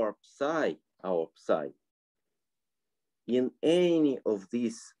our psi in any of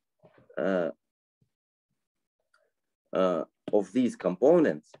these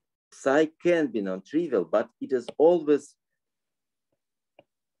components, psi can be non-trivial, but it is always,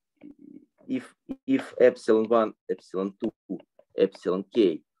 if epsilon 1, epsilon 2, epsilon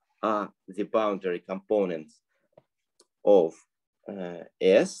k are the boundary components of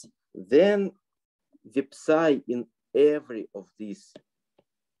S, then the psi in every of these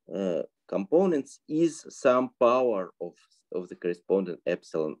components is some power of the corresponding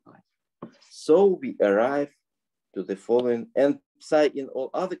epsilon I. So we arrive to the following, and psi in all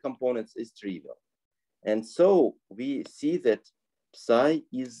other components is trivial. And so we see that psi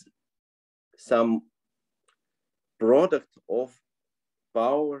is some product of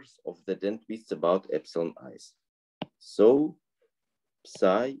powers of the then twists about epsilon i's. So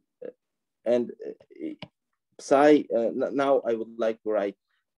psi and psi, now I would like to write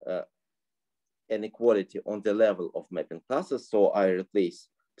an equality on the level of mapping classes. So I replace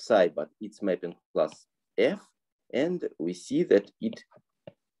psi, but its mapping class F, and we see that it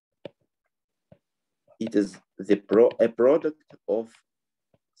is a product of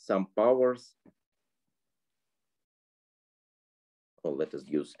some powers. Or let us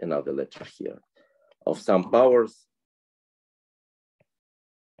use another letter here, of some powers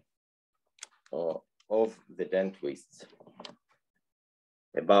of the then twists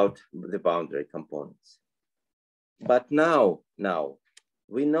about the boundary components. But now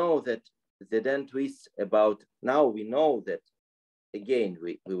we know that the then twists about, now we know that, again,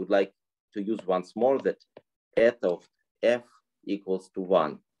 we would like to use once more that eta of F equals to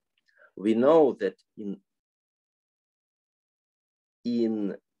 1. We know that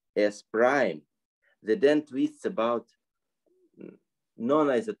in S prime, the then twists about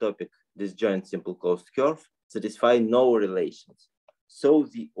non-isotopic disjoint simple closed curve satisfy no relations. So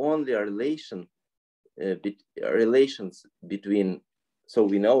the only relations between, so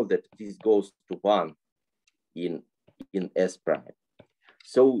we know that this goes to 1 in S prime.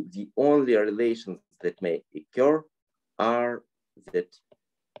 So the only relations that may occur are that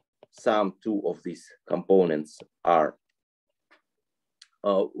some 2 of these components are,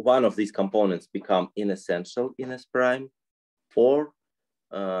 one of these components become inessential in S prime, or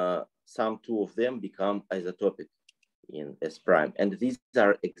some 2 of them become isotopic in S prime. And these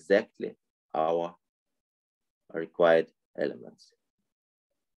are exactly our required elements.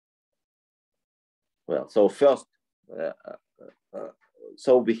 Well, so first,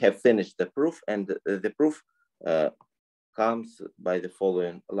 so we have finished the proof, and the proof comes by the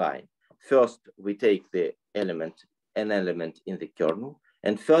following line. First, we take the element, an element in the kernel,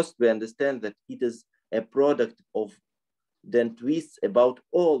 and first we understand that it is a product of then twists about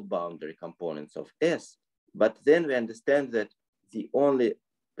all boundary components of S, but then we understand that the only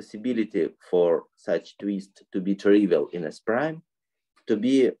possibility for such twist to be trivial in S prime, to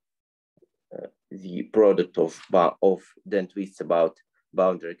be the product of then twists about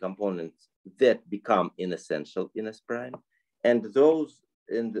boundary components that become inessential in S prime, and those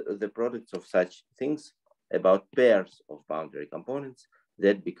in the products of such things about pairs of boundary components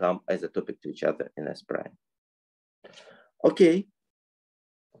that become isotopic to each other in S prime. Okay,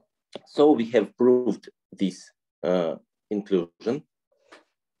 so we have proved this inclusion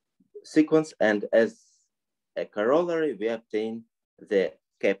sequence, and as a corollary, we obtain the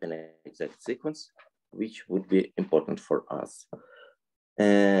Kaplan exact sequence, which would be important for us.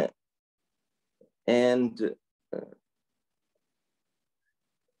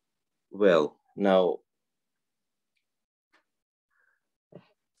 Well, now,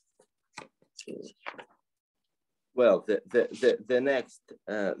 well, the next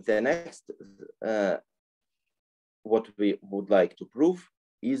what we would like to prove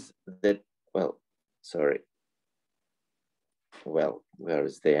is that, well, sorry. Well, where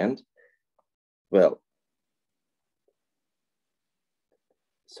is the end? Well,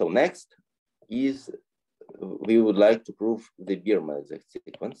 so next is we would like to prove the Bierman exact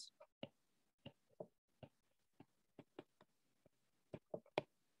sequence.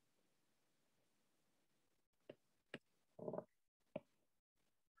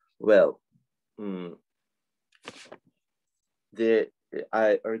 Well,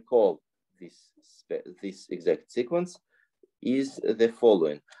 I recall this exact sequence is the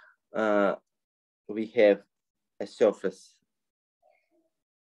following. We have a surface.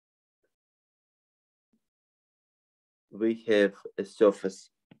 We have a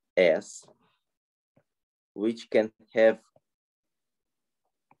surface S, which can have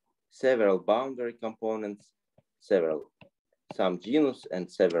several boundary components, some genus and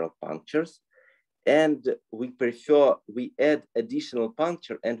several punctures. And we add additional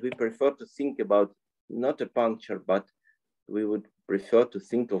puncture, and we prefer to think about not a puncture, but we would prefer to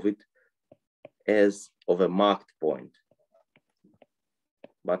think of it as of a marked point.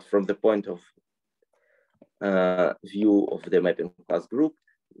 But from the point of view of the mapping class group,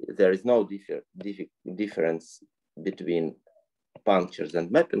 there is no difference between punctures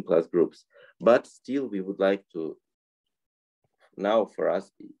and mapping class groups, but still we would like to, now for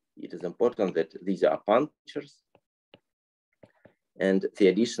us, it is important that these are punctures and the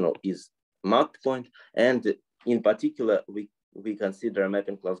additional is marked point. And in particular, we consider a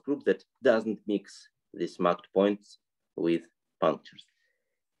mapping class group that doesn't mix these marked points with punctures.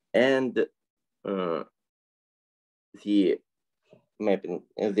 And the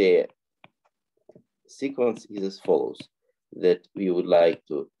sequence is as follows, that we would like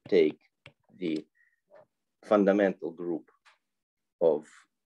to take the fundamental group of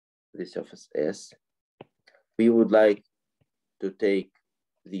the surface S. We would like to take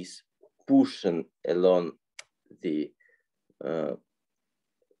this portion along the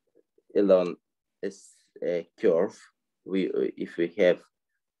along a curve. If we have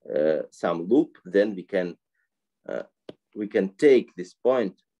some loop, then we can take this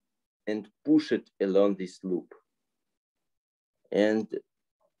point and push it along this loop, and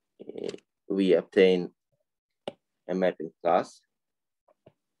we obtain a mapping class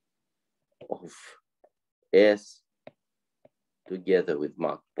of S together with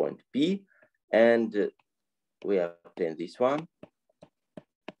marked point P, and we obtain this one,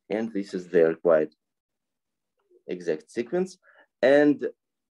 and this is the required exact sequence. And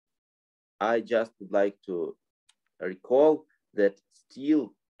I just would like to recall that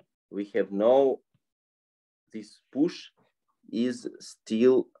still we have this push is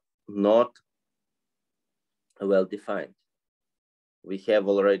still not well-defined. We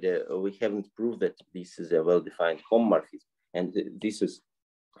haven't proved that this is a well-defined homomorphism. And this is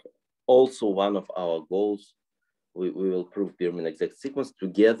also one of our goals. We will prove Bierman exact sequence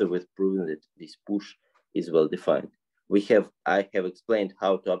together with proving that this push is well-defined. I have explained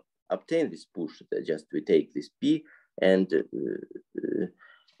how to obtain this push. Just we take this P and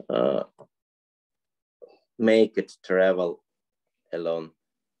make it travel along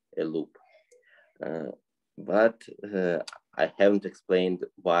a loop. But I haven't explained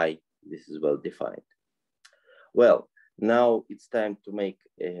why this is well-defined. Well, now it's time to make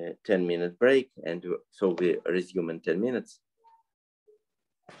a 10-minute break, and so we resume in 10 minutes.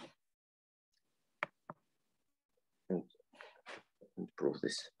 And prove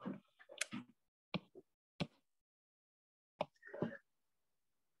this.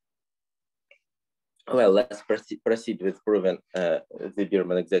 Well, let's proceed with proving the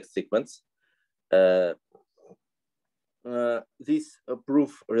Bierman exact sequence. This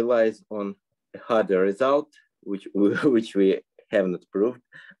proof relies on a harder result, which we haven't proved,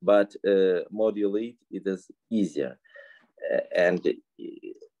 but modulate it is easier. And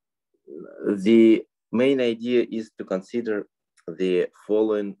the main idea is to consider the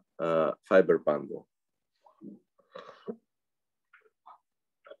following fiber bundle.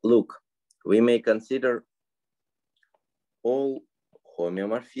 Look, we may consider all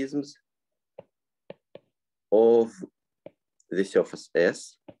homeomorphisms of the surface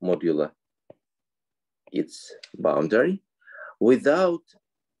S modulo its boundary without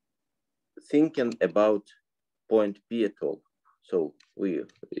thinking about point P at all. So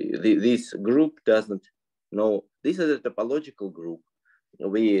this group doesn't know. This is a topological group.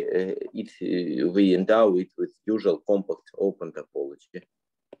 We endow it with usual compact open topology,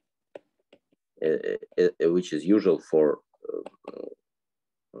 which is usual for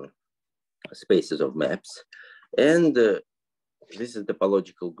spaces of maps, and this is the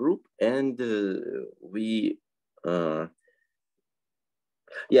topological group, and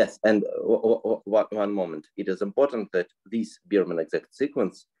yes, and one moment. It is important that this Bierman exact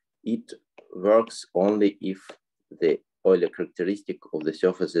sequence, it works only if the Euler characteristic of the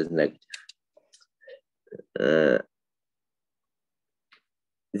surface is negative.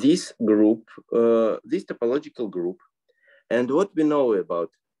 This group, this topological group, and what we know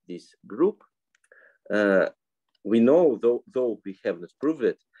about this group, we know, though we haven't proved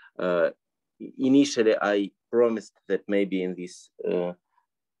it, initially I promised that maybe in this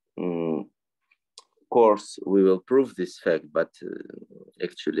course we will prove this fact, but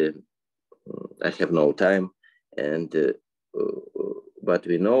actually I have no time, and but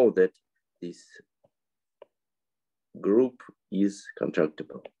we know that this group is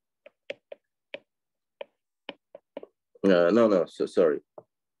contractible. Sorry.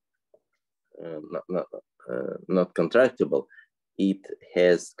 Not contractible. It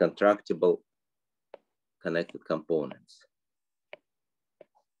has contractible connected components.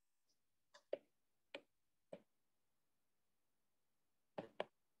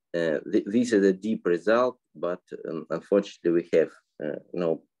 This is a deep result, but unfortunately we have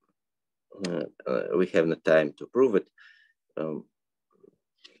we have no time to prove it.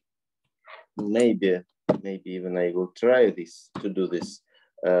 Maybe even I will try to do this.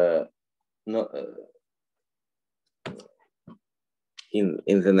 In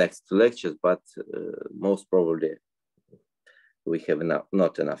the next lectures, but most probably we have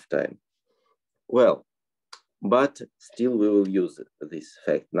not enough time. Well, but still we will use this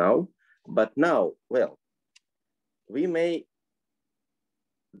fact now. But now, well,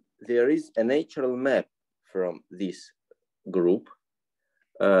 there is a natural map from this group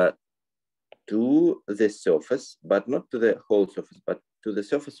to the surface, but not to the whole surface, but to the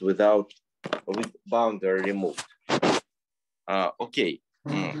surface with boundary removed. Okay,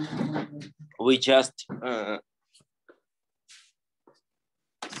 we just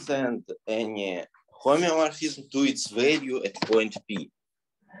send any homeomorphism to its value at point P.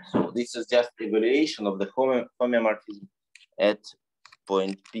 So this is just evaluation of the homeomorphism at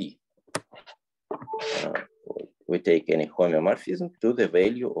point P. We take any homeomorphism to the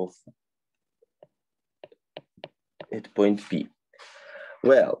value of at point P.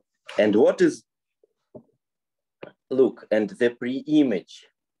 Well, and what is, look, and the pre-image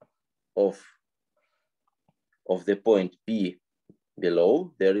of the point P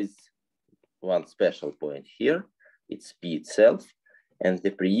below, there is one special point here, it's P itself, and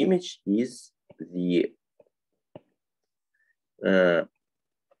the pre-image is the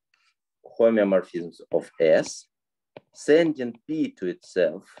homeomorphisms of S, sending P to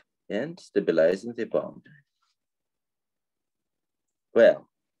itself and stabilizing the boundary. Well,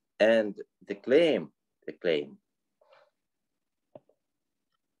 and the claim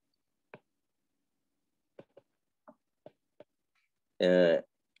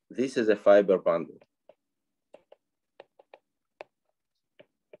this is a fiber bundle.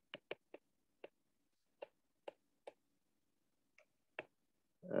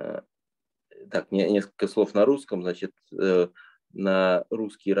 Так, несколько слов на русском. Значит, на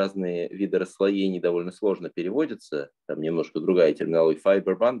русский разные виды расслоений довольно сложно переводятся. Там немножко другая терминология.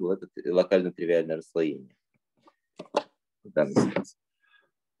 Fiber bundle — это локально-тривиальное расслоение.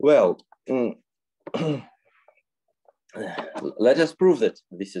 Well, let us prove that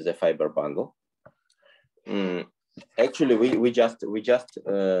this is a fiber bundle. Actually, we just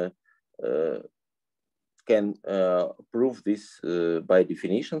can prove this by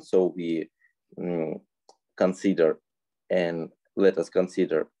definition. So we consider, and let us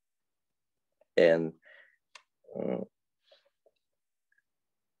consider a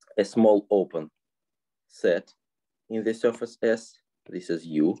small open set in the surface S. This is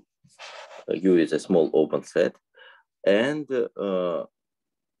U. U is a small open set, and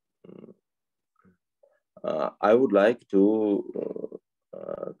I would like to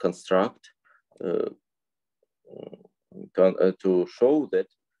construct to show that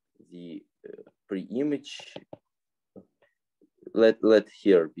the pre-image, let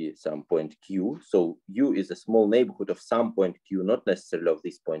here be some point Q. So U is a small neighborhood of some point Q, not necessarily of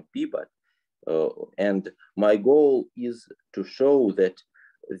this point P, but and my goal is to show that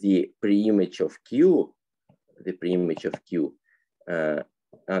the pre-image of Q,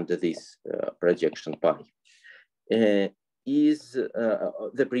 under this projection pi, is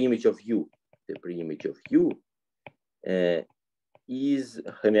the pre-image of U. The pre-image of U is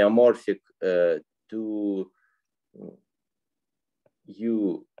homeomorphic to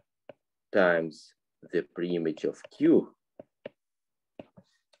U times the pre-image of Q.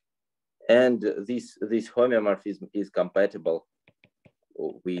 And this homeomorphism is compatible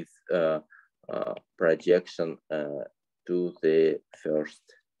with projection to the first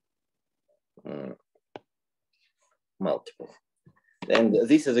multiple. And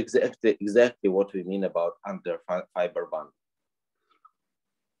this is exactly what we mean about under fiber bundle.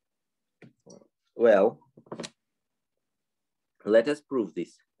 Well, let us prove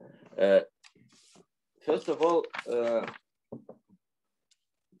this. First of all,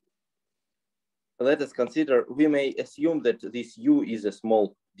 let us consider, we may assume that this U is a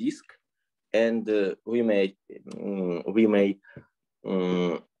small disk, and we may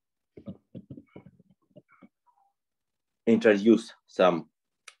introduce some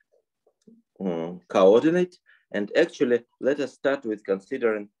coordinate. And actually, let us start with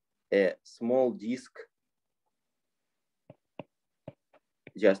considering a small disk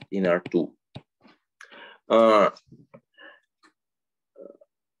just in R2.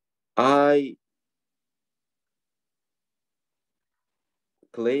 I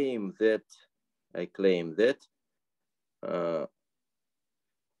claim that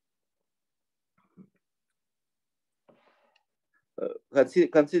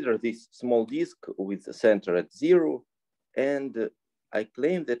consider this small disk with the center at 0, and I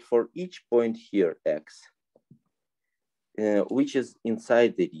claim that for each point here, X, which is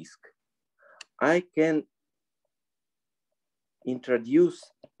inside the disk, I can introduce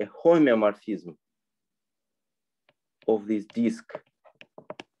a homeomorphism of this disk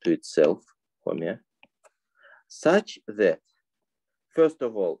to itself, such that, first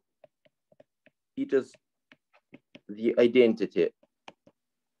of all, it is the identity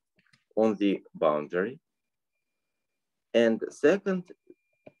on the boundary, and second,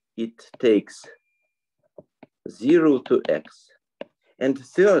 it takes 0 to X, and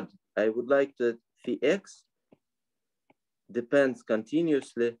third, I would like that the X depends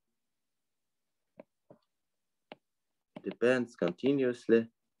continuously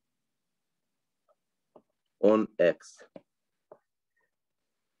on X.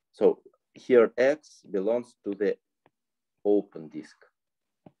 So here X belongs to the open disk.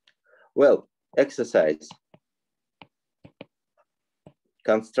 Well, exercise.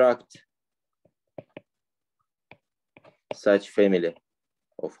 Construct such family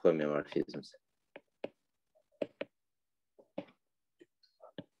of homeomorphisms.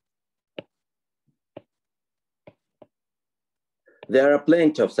 There are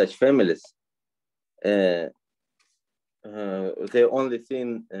plenty of such families. The only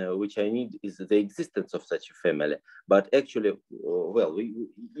thing which I need is the existence of such a family. But actually, well,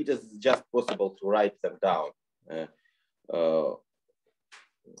 it is just possible to write them down.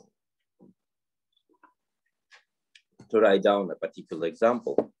 To write down a particular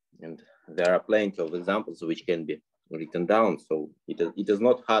example, and there are plenty of examples which can be written down. So it is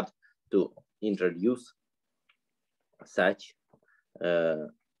not hard to introduce such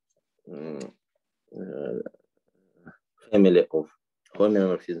family of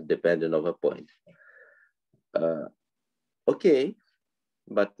homeomorphism dependent of a point. Okay,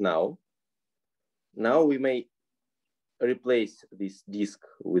 but now we may replace this disk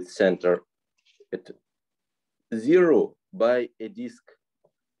with center at 0 by a disk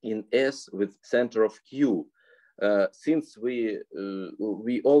in S with center of Q. Since we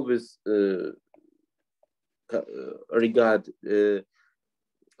always regard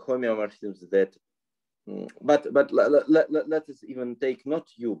homeomorphisms that, but let us even take not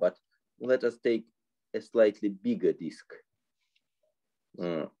U, but let us take a slightly bigger disk.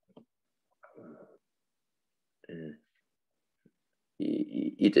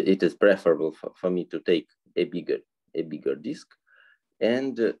 It is preferable for me to take a bigger disk,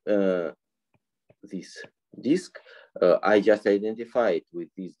 and this disk I just identified with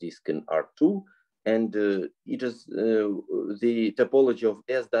this disk in R2, and it is the topology of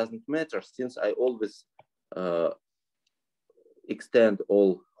S doesn't matter, since I always extend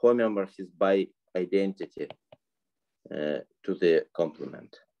all homeomorphisms by identity to the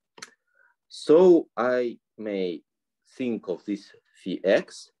complement. So I may think of this phi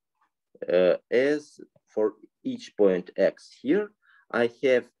x as for each point x here, I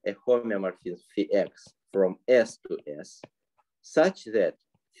have a homeomorphism phi x from S to S, such that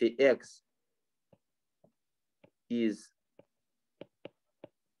phi x is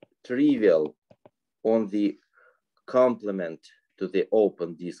trivial on the complement to the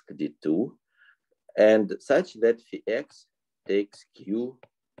open disk D2, and such that phi x takes Q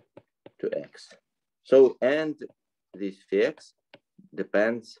to X. So, and this phi x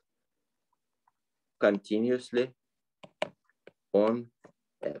depends continuously on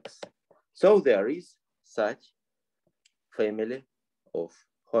X. So there is such family of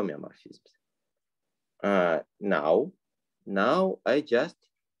homeomorphisms. Now I just,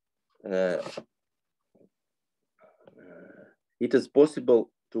 it is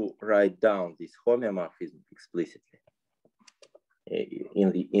possible to write down this homeomorphism explicitly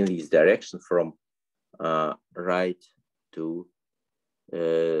in this direction from right to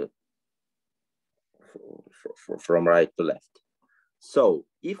from right to left. So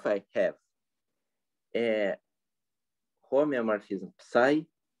if I have a homeomorphism psi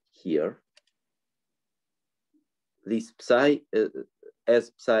here, this psi,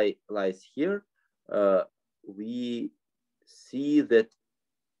 as psi lies here, we see that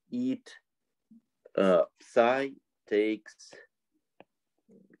it psi takes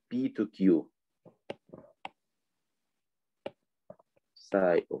P to Q.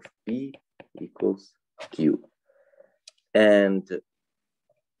 Psi of P equals Q. And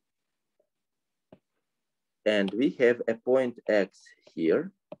we have a point X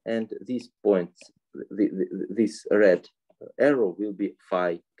here, and these points, this red arrow will be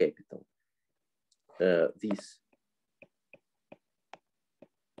phi capital. This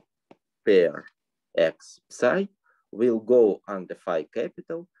pair X psi will go under phi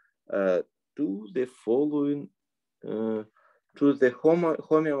capital to the following, to the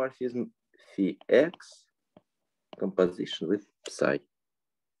homeomorphism phi X composition with psi.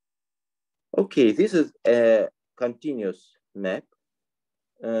 Okay, this is a continuous map.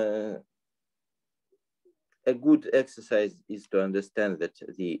 A good exercise is to understand that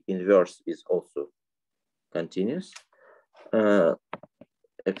the inverse is also continuous.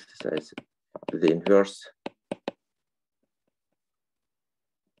 Exercise, the inverse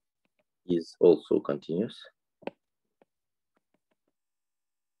is also continuous.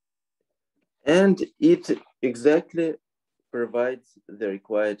 And it exactly provides the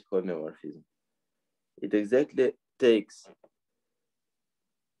required homeomorphism. It exactly takes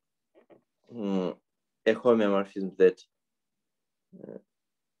a homeomorphism that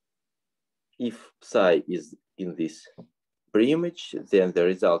if psi is in this preimage, then the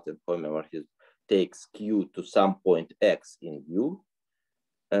resultant homeomorphism takes Q to some point X in U,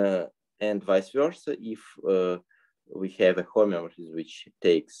 and vice versa if we have a homeomorphism which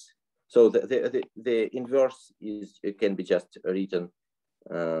takes, so the inverse is, it can be just written,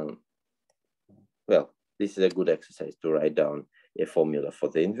 well, this is a good exercise to write down a formula for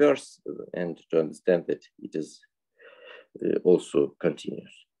the inverse and to understand that it is also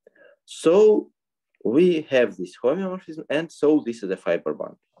continuous. So we have this homeomorphism, and so this is a fiber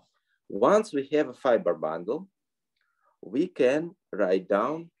bundle. Once we have a fiber bundle, we can write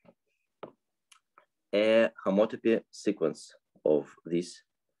down a homotopy sequence of this,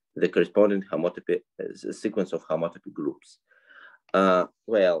 the corresponding homotopy sequence of homotopy groups.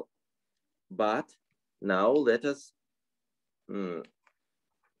 Well, but now let us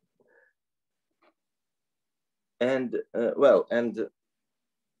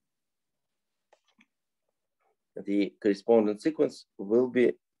the corresponding sequence will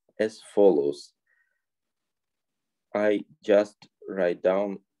be as follows. I just write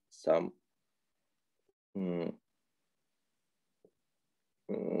down some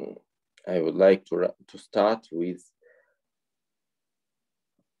I would like to start with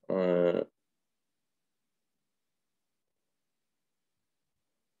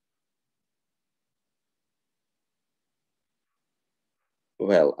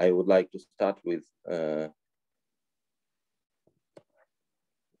well, I would like to start with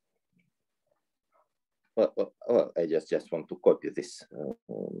well, I just want to copy this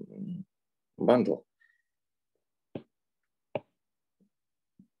bundle.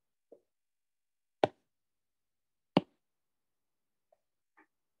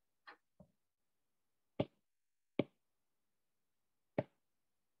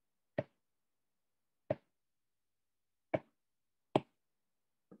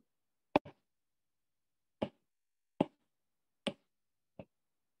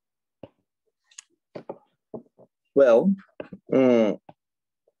 Well, to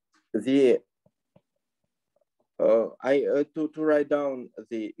write down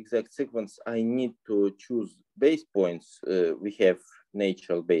the exact sequence, I need to choose base points. We have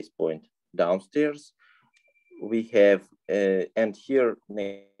natural base point downstairs. We have, and here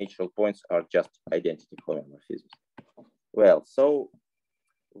natural points are just identity homomorphisms. Well, so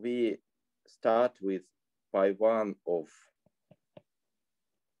we start with pi1 of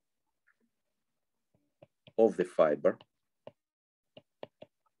the fiber.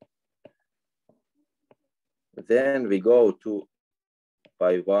 Then we go to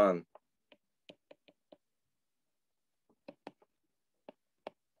pi1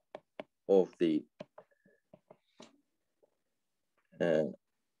 of the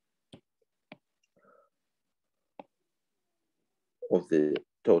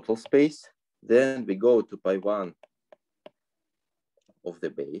total space. Then we go to pi1 of the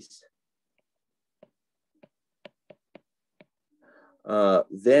base.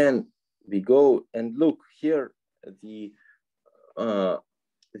 Then we go and look here, the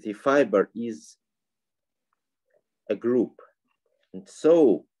fiber is a group. And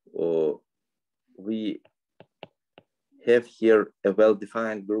so we have here a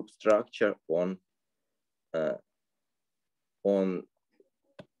well-defined group structure on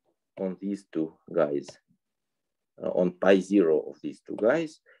these two guys, on pi0 of these two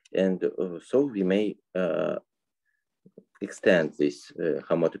guys. And so we may extend this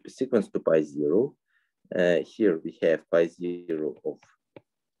homotopy sequence to pi0. Here we have pi0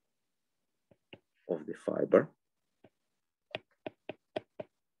 of the fiber.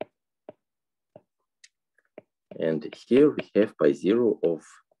 And here we have pi0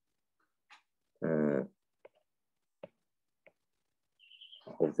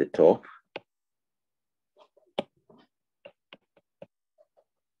 of the top.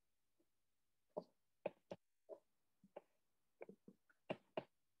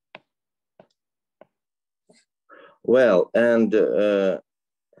 Well, and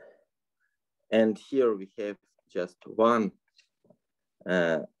here we have just one,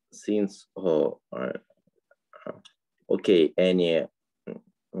 since okay, any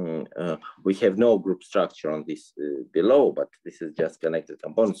we have no group structure on this below, but this is just connected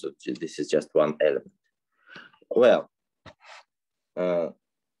components, so this is just one element. Well, a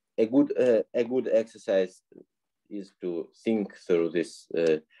good exercise is to think through this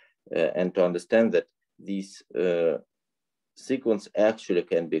and to understand that this sequence actually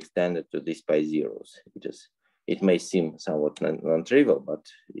can be extended to these pi0s. It may seem somewhat non-trivial, but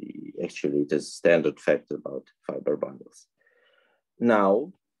actually it is a standard fact about fiber bundles.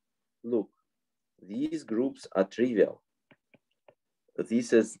 Now, look, these groups are trivial.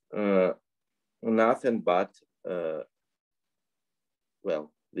 This is nothing but,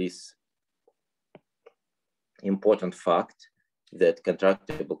 well, this important fact that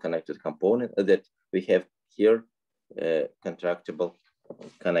contractible connected component, that we have here contractible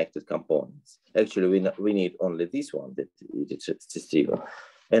connected components. Actually, we need only this one, that it's trivial.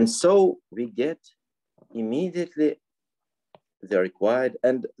 And so we get immediately the required,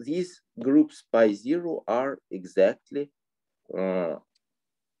 and these groups pi0 are exactly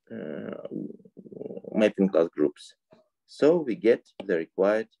mapping class groups. So we get the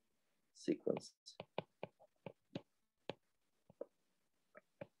required sequence.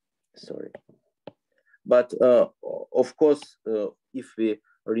 Sorry. But of course, if we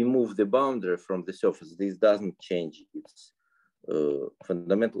remove the boundary from the surface, this doesn't change its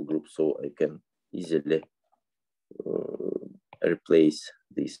fundamental group, so I can easily replace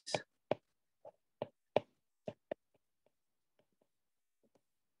this.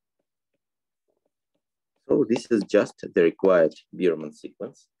 So now this is just the required Biermann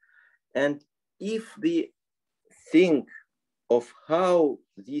sequence. And if we think of how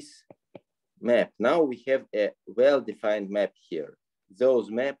this map, now we have a well-defined map here, those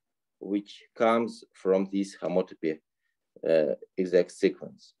map which comes from this homotopy exact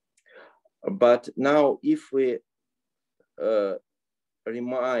sequence. But now if we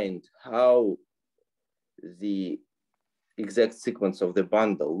remind how the exact sequence of the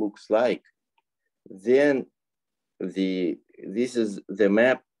bundle looks like, then this is the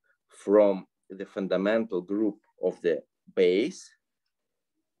map from the fundamental group of the base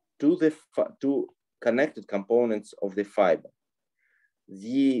to the connected components of the fiber.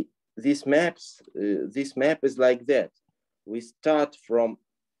 This map is like that. We start from,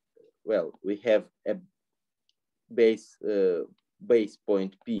 well, we have a base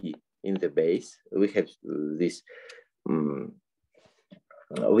point P in the base. We have this.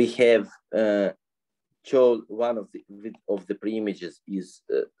 We have chose one of the preimages is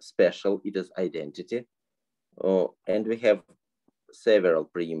special. It is identity, and we have several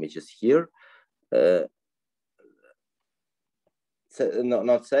preimages here. No,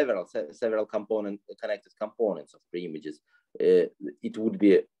 not several. Several connected components of preimages. It would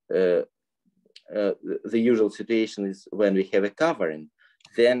be the usual situation is when we have a covering,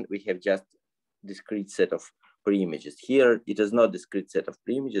 then we have just discrete set of preimages. Here it is not discrete set of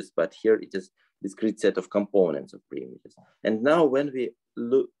preimages, but here it is discrete set of components of preimages. And now when we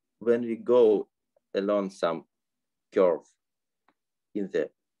go along some curve in the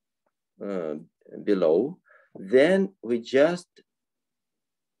below, then we just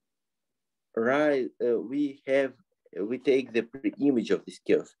we take the image of this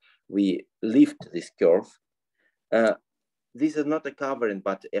curve. We lift this curve. This is not a covering,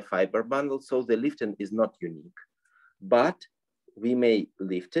 but a fiber bundle, so the lifting is not unique. But we may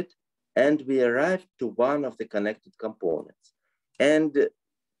lift it, and we arrive to one of the connected components. And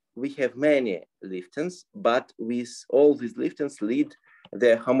we have many liftings, but with all these liftings lead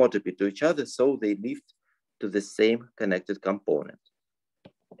their homotopy to each other, so they lift to the same connected component.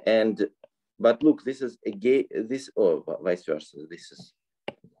 And but look, this is or vice versa. This is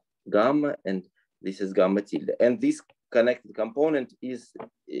gamma, and this is gamma tilde, and this connected component is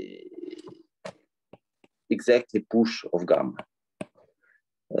exactly push of gamma.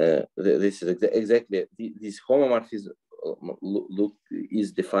 This is exactly this homomorphism look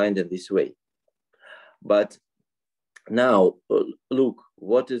is defined in this way. But now look,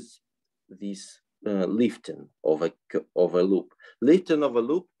 what is this lifting of a loop? Lifting of a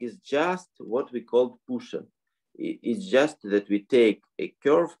loop is just what we call pushing. It's just that we take a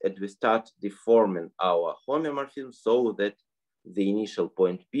curve and we start deforming our homomorphism so that the initial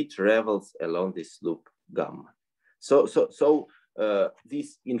point P travels along this loop gamma. So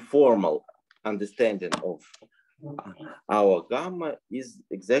this informal understanding of our gamma is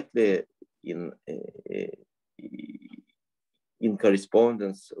exactly in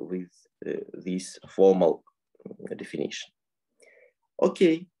correspondence with this formal definition.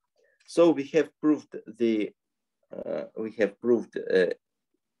 Okay, so we have proved the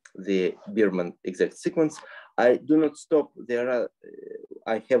Biermann exact sequence. I do not stop. There are,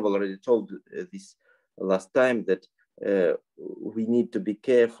 I have already told this last time that we need to be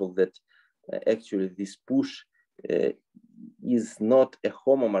careful that actually this push is not a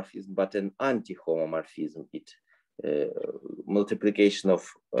homomorphism, but an anti-homomorphism. It multiplication of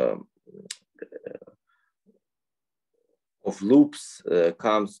loops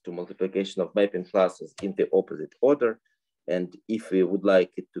comes to multiplication of mapping classes in the opposite order. And if we would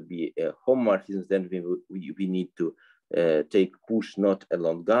like it to be a homomorphism, then we need to take push not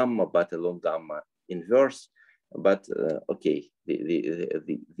along gamma, but along gamma inverse. But okay,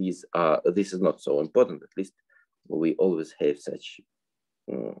 this is not so important. At least we always have such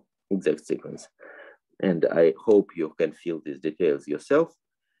exact sequence. And I hope you can feel these details yourself.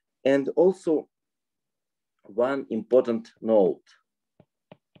 And also one important note.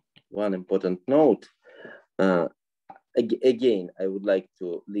 Again, I would like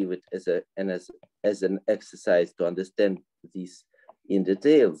to leave it as an exercise to understand this in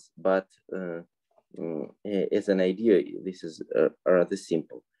details, but as an idea, this is rather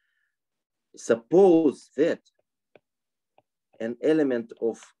simple. Suppose that an element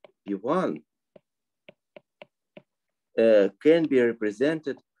of P1 can be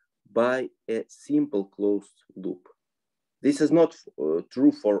represented by a simple closed loop. This is not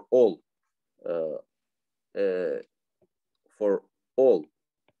true for all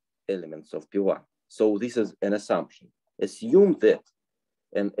elements of P1. So this is an assumption. Assume that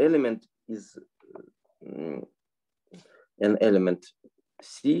an element is an element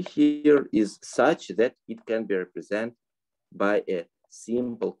C here is such that it can be represented by a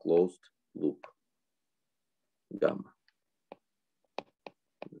simple closed loop, gamma.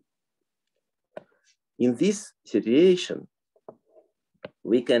 In this situation,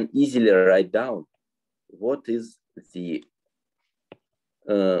 we can easily write down what is the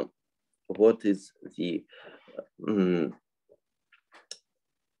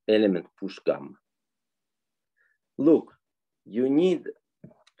element push gamma. Look, you need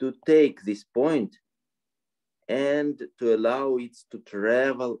to take this point and to allow it to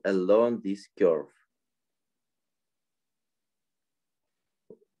travel along this curve.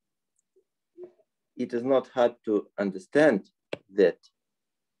 It is not hard to understand that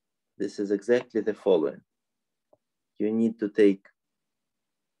this is exactly the following. You need to take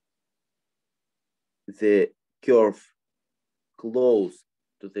the curve close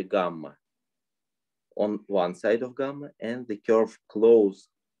to the gamma on one side of gamma and the curve close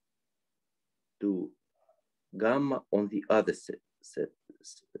to gamma on the other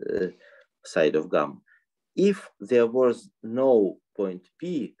side of gamma. If there was no point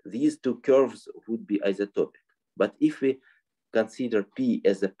P, these two curves would be isotopic. But if we consider P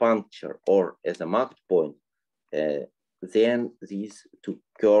as a puncture or as a marked point, then these two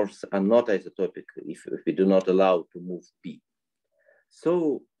curves are not isotopic if we do not allow to move P.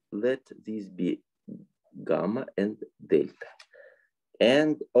 So let this be gamma and delta.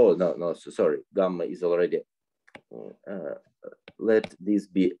 And, oh, no, sorry, gamma is already, let this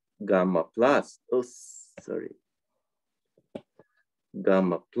be gamma plus, oh, sorry,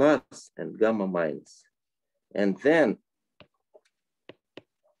 gamma plus and gamma minus. And then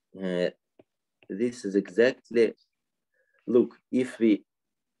this is exactly, look, if we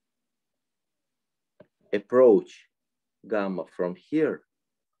approach gamma from here,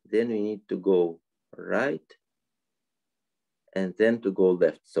 then we need to go right and then to go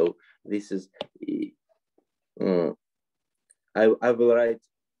left. So this is, I will write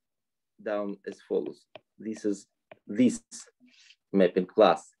down as follows. This is this mapping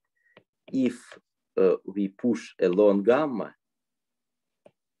class. If we push along gamma,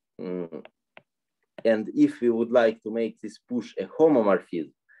 and if we would like to make this push a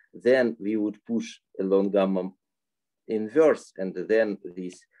homomorphism, then we would push along gamma inverse, and then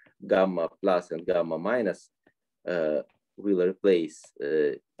this gamma plus and gamma minus will replace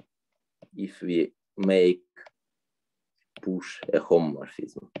if we make push a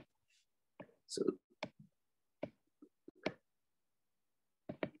homomorphism. So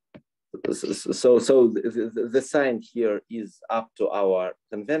the sign here is up to our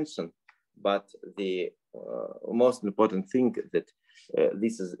convention, but the most important thing that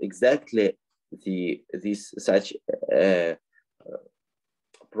this is exactly this such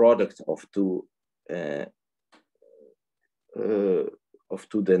product of two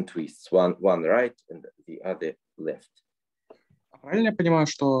dent twists, one right and the other left. Правильно я понимаю,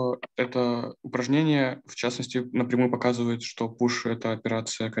 что это упражнение, в частности, напрямую показывает, что push — это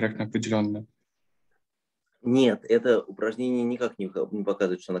операция корректно определенная? Нет, это упражнение никак не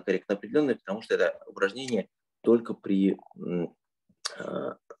показывает, что она корректно определенная, потому что это упражнение только при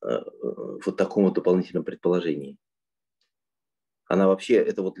вот таком вот дополнительном предположении. Она вообще,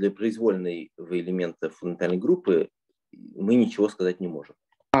 это вот для произвольного элемента фундаментальной группы мы ничего сказать не можем.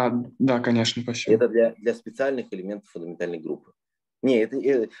 Да, конечно, спасибо. Это для специальных элементов фундаментальной группы. Не,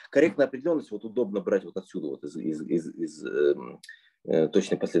 это корректная определенность вот удобно брать вот отсюда, вот из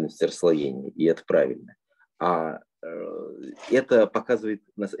точной последовательности расслоения, и это правильно. А это показывает,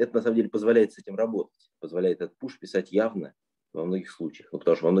 это на самом деле позволяет с этим работать, позволяет этот push писать явно во многих случаях. Ну,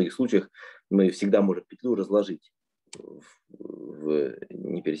 потому что во многих случаях мы всегда можем петлю разложить в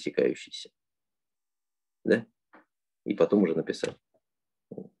непересекающиеся, да? И потом уже написать.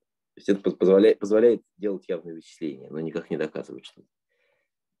 То есть это позволяет делать явные вычисления, но никак не доказывает что-то.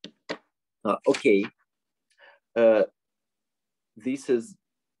 Окей. This is,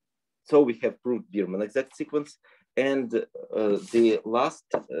 so we have proved Bierman exact sequence, and the last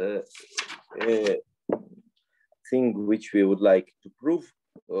thing which we would like to prove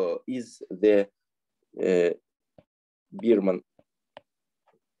is the Bierman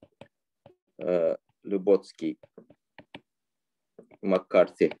Lubotsky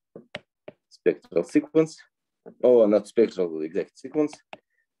McCarthy spectral sequence, or not spectral exact sequence,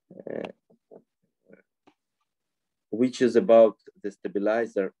 which is about the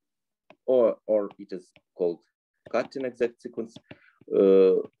stabilizer, or it is called Cartan exact sequence,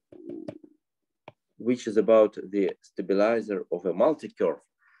 which is about the stabilizer of a multi-curve.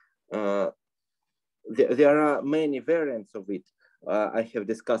 There are many variants of it. I have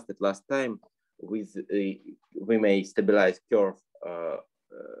discussed it last time. We may stabilize curve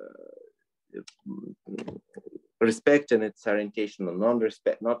respecting its orientation or not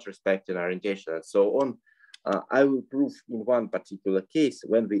respecting orientation and so on. I will prove in one particular case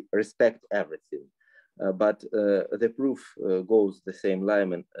when we respect everything, but the proof goes the same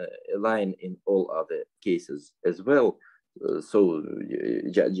line in all other cases as well. So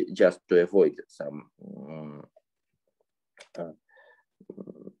just to avoid some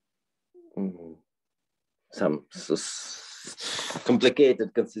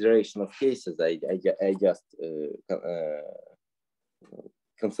complicated consideration of cases, I just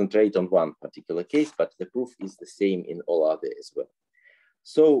concentrate on one particular case, but the proof is the same in all other as well.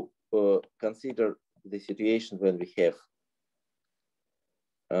 So consider the situation when we have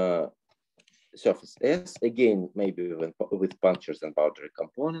surface S, again, maybe with punctures and boundary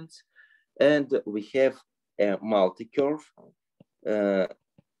components, and we have a multi-curve,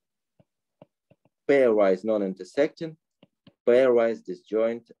 pairwise non-intersecting, pairwise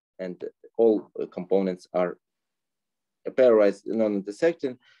disjoint, and all components are pairwise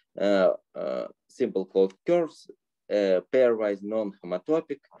non-intersecting, simple closed curves, pairwise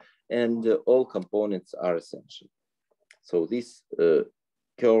non-homotopic, and all components are essential. So this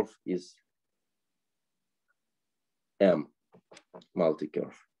curve is M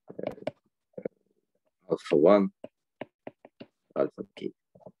multi-curve, alpha 1, alpha k.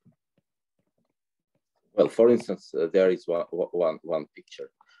 Well, for instance, there is one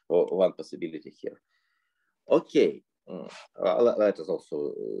picture or one possibility here. Okay, let us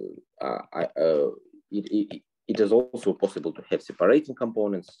also, it is also possible to have separating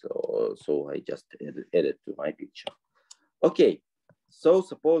components, so I just added to my picture. Okay, so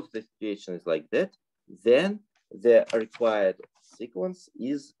suppose the situation is like that, then the required sequence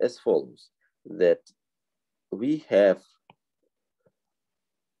is as follows, that we have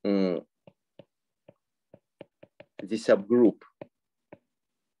the subgroup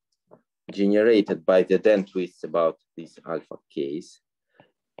generated by the dent width about this alpha case.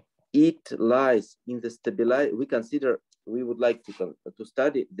 It lies in the stabilizer. We consider, we would like to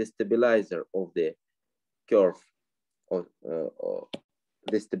study the stabilizer of the curve, or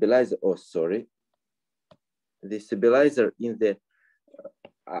the stabilizer, oh, sorry, the stabilizer in the,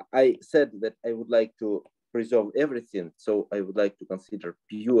 I said that I would like to preserve everything. So I would like to consider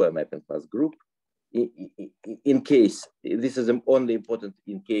pure mapping class group in case, this is only important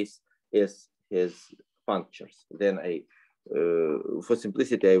in case S has punctures. Then for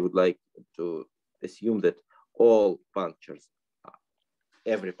simplicity, I would like to assume that all punctures,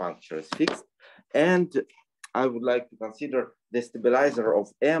 every puncture is fixed. And I would like to consider the stabilizer of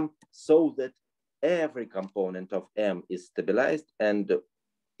M so that every component of M is stabilized and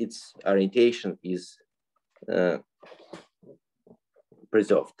its orientation is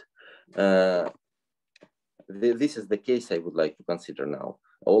preserved. This is the case I would like to consider now.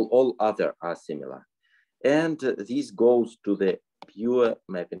 All other are similar. And this goes to the pure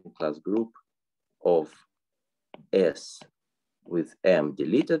mapping class group of S with M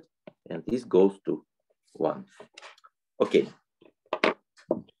deleted, and this goes to 1. Okay,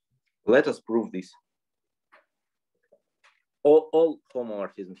 let us prove this. All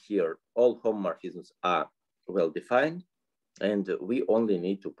homomorphisms here, all homomorphisms are well defined, and we only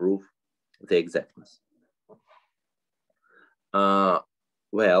need to prove the exactness.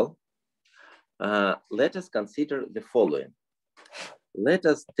 Let us consider the following. Let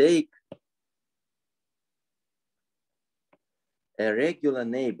us take a regular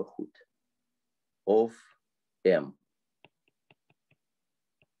neighborhood of M,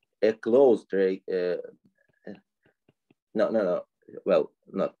 a closed, I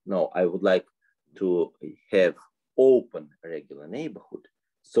would like to have open regular neighborhood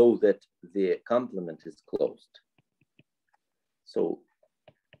so that the complement is closed. So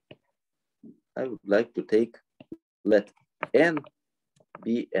I would like to take, let N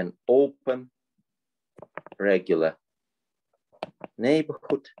be an open regular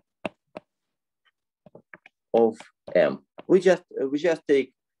neighborhood of M. We just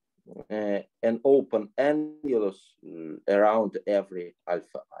take an open annulus around every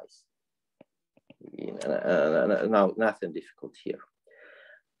alpha i's. Now, nothing difficult here.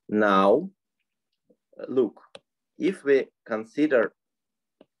 Now, look, if we consider,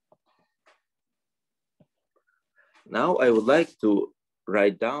 now I would like to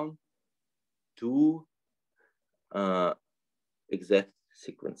write down 2 exact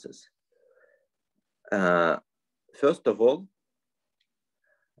sequences. First of all,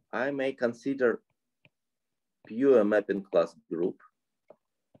 I may consider pure mapping class group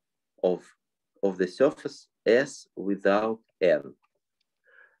of the surface S without N.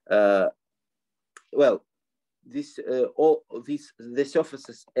 Well, the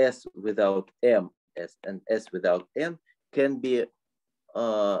surfaces S without M and S without N can be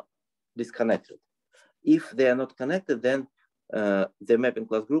disconnected. If they are not connected, then the mapping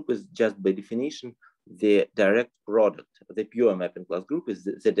class group is just by definition the direct product. The pure mapping class group is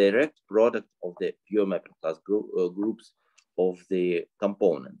the direct product of the pure mapping class groups of the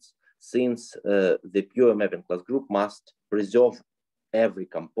components. Since the pure mapping class group must preserve every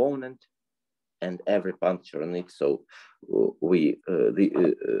component and every puncture in it, so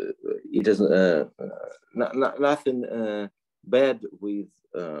it is nothing bad with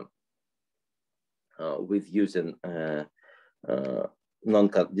using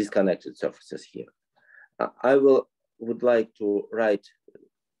disconnected surfaces here. I would like to write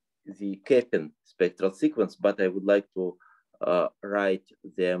the capping spectral sequence, but I would like to write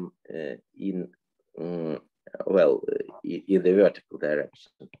them in the vertical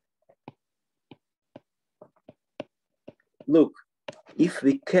direction. Look, if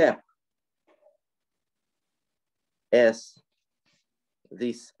we cap as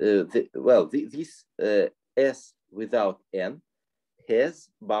this, this S without N has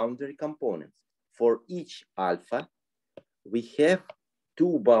boundary components. For each alpha, we have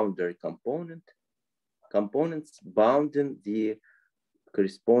two boundary components bounding the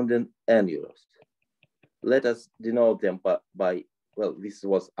corresponding annulus. Let us denote them by this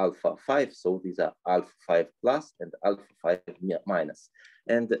was alpha 5, so these are alpha 5 plus and alpha 5 minus,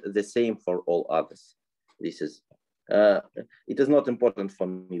 and the same for all others. This is it is not important for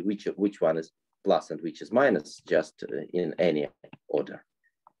me which one is plus and which is minus, just in any order.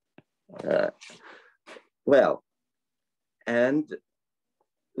 And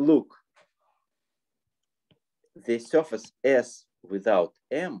look, the surface S without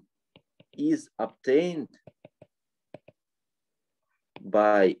M is obtained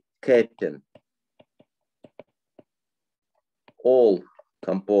by capping all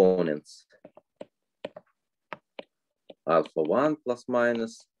components alpha 1 plus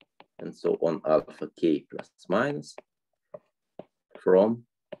minus and so on alpha k plus minus from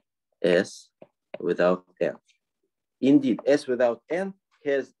S without N. Indeed, S without N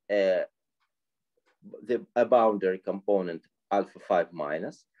has a boundary component alpha 5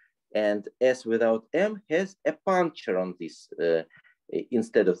 minus, and S without M has a puncture on this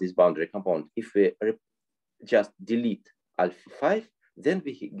instead of this boundary component. If we just delete alpha 5, then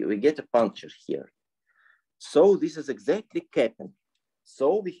we get a puncture here. So this is exactly capping.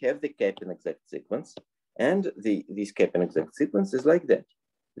 So we have the capping exact sequence, and this capping exact sequence is like that.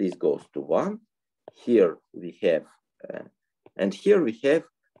 This goes to 1. Here we have, and here we have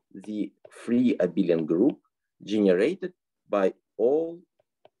the free abelian group generated by all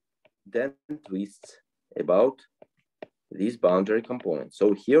then twists about this boundary component.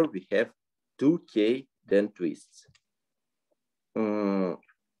 So here we have 2k then twists.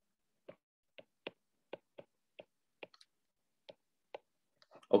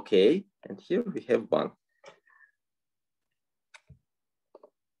 Okay, and here we have 1.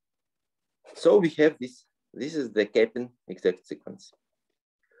 So we have this is the capping exact sequence.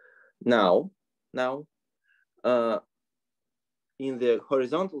 Now, in the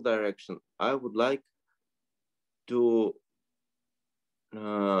horizontal direction, I would like to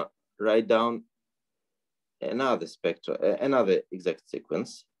write down another spectrum, another exact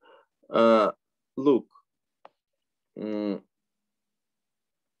sequence. Look,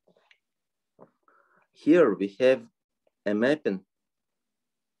 here we have a mapping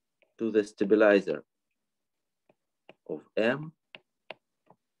to the stabilizer of M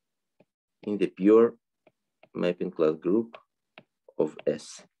in the pure mapping class group of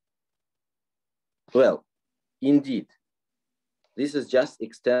S. Well, indeed, this is just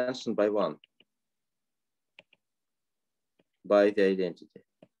extension by 1 by the identity.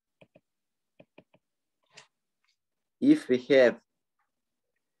 If we have,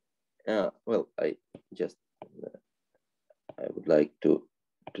 I would like to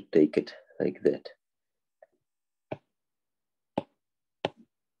take it like that.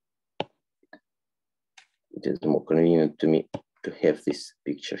 It is more convenient to me to have this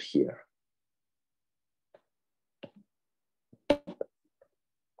picture here.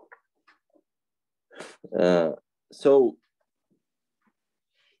 So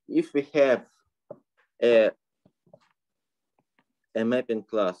if we have a mapping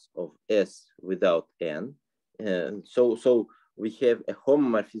class of S without N, so we have a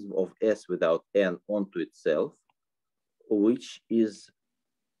homomorphism of S without N onto itself, which is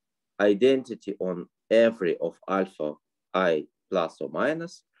identity on every of alpha I plus or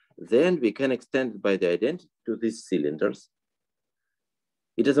minus, then we can extend it by the identity to these cylinders.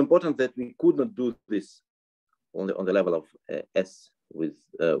 It is important that we could not do this on the level of S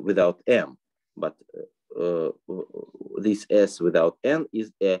without M, but this S without N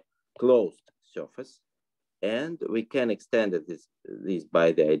is a closed surface, and we can extend this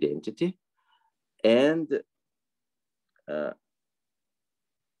by the identity, and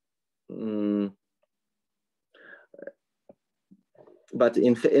but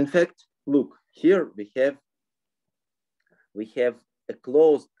in fact, look here, we have a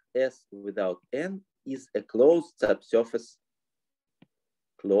closed S without N is a closed subsurface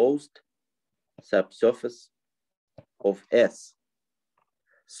of S.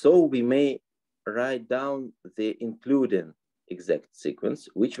 So we may write down the including exact sequence,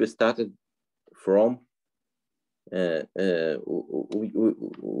 which we started from.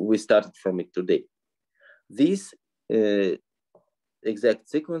 We started from it today. This exact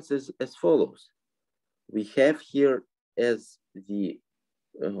sequence is as follows. We have here as the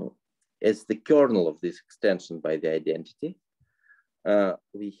kernel of this extension by the identity.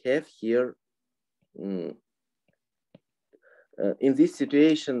 We have here in this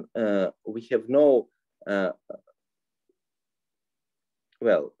situation we have no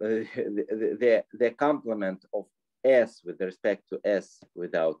the complement of S with respect to S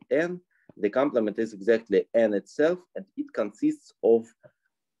without N. The complement is exactly N itself, and it consists of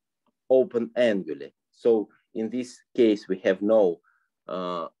open anguli. So in this case, we have no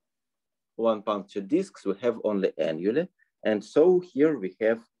one puncture disks, we have only anguli. And so here we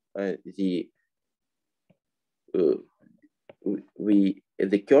have the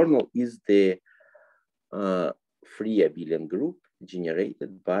kernel is the free abelian group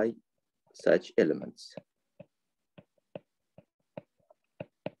generated by such elements.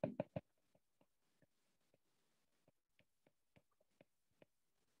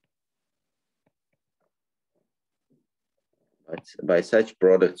 By such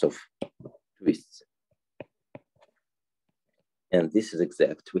products of twists. And this is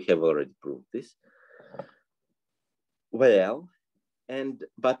exact. We have already proved this. Well,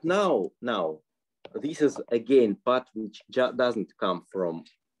 but now this is again part which doesn't come from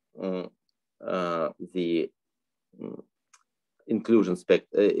the inclusion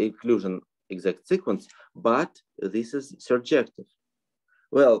exact sequence, but this is surjective.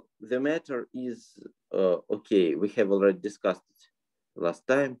 Well, the matter is okay. We have already discussed it last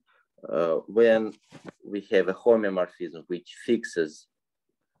time when we have a homeomorphism which fixes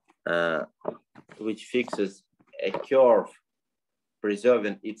a curve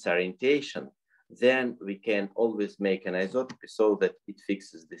preserving its orientation. Then we can always make an isotropy so that it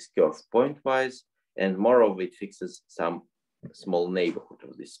fixes this curve pointwise, and moreover, it fixes some small neighborhood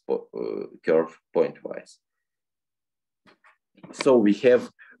of this curve pointwise. So we have,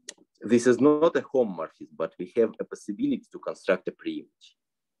 this is not a homomorphism, but we have a possibility to construct a preimage.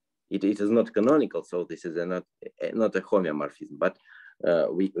 It is not canonical, so this is not a homeomorphism, but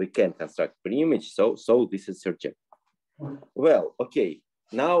we can construct preimage, so this is surjective. Well, okay,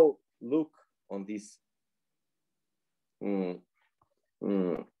 now look on this.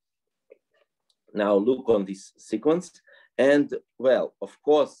 Now look on this sequence, and well, of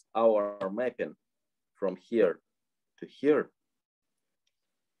course, our mapping from here to here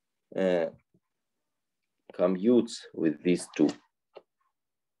commutes with these two.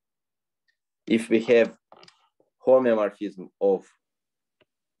 If we have homeomorphism of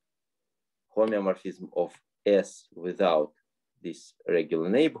S without this regular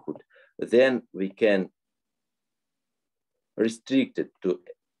neighborhood, then we can restrict it to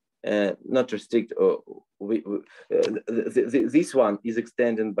not restrict. This one is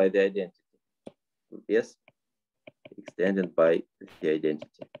extended by the identity. Yes, extended by the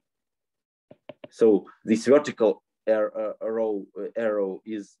identity. So this vertical arrow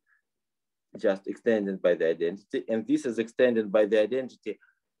is just extended by the identity, and this is extended by the identity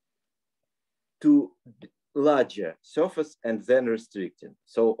to larger surface and then restricting.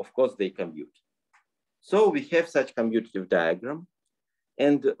 So of course they commute. So we have such commutative diagram,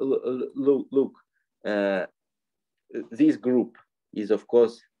 and look, this group is of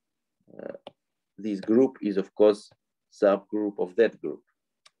course subgroup of that group.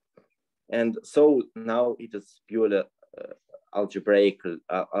 And so now it is purely algebraic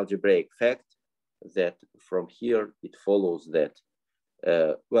fact that from here it follows that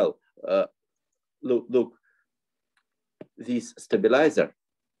look, this stabilizer.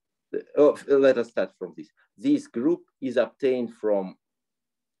 Let us start from this. This group is obtained from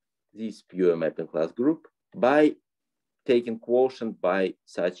this pure mapping class group by taking quotient by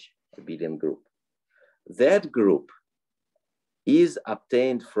such abelian group. That group is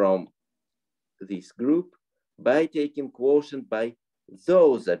obtained from this group by taking quotient by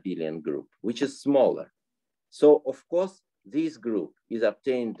those abelian group, which is smaller. So of course, this group is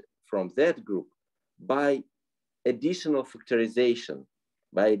obtained from that group by additional factorization,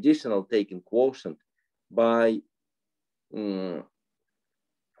 by additional taking quotient, by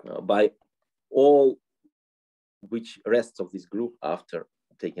all which rests of this group after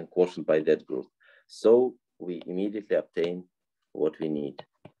taking quotient by that group. So we immediately obtain what we need.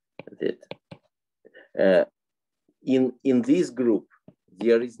 That in this group,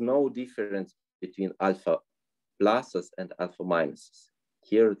 there is no difference between alpha pluses and alpha minuses.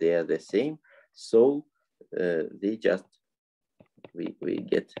 Here they are the same. So they just, we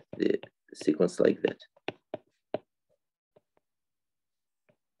get the sequence like that.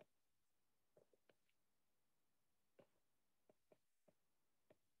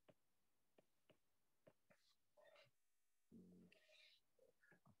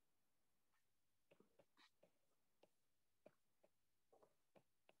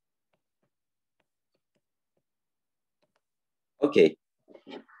 Okay,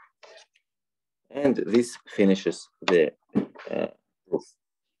 and this finishes the proof.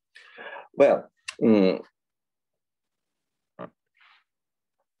 Well,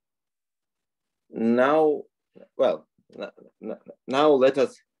 now let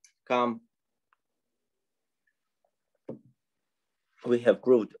us come. We have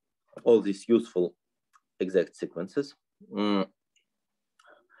proved all these useful exact sequences.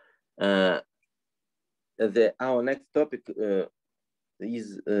 Our next topic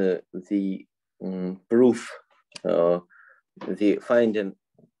is the proof, the finding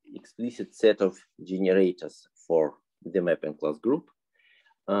explicit set of generators for the mapping class group.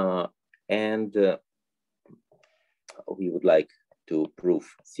 And we would like to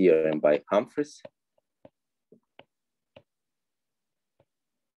prove theorem by Humphreys.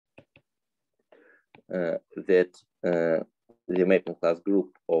 That the mapping class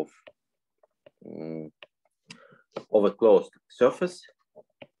group of a closed surface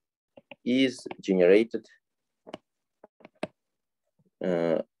is generated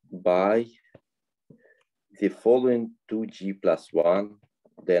by the following 2G+1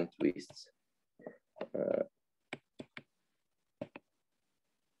 then twists.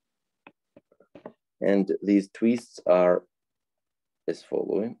 And these twists are as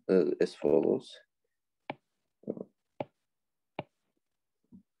follows.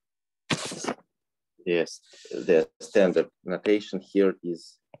 Yes, the standard notation here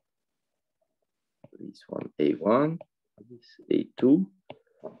is this one A1, this A2,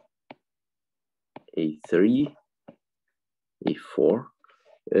 A3, A4.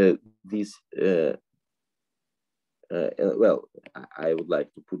 Well, I would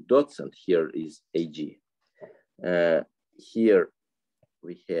like to put dots, and here is AG. Here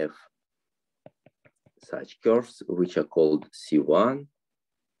we have such curves which are called C1,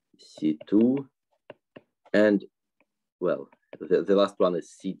 C2, and well, the last one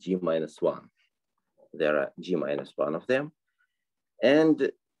is CG-1. There are G-1 of them.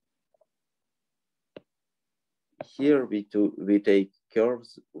 And here we take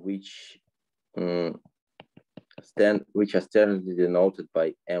curves which are standardly denoted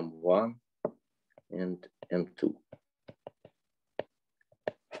by M1 and M2.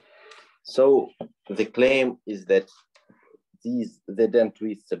 So the claim is that the then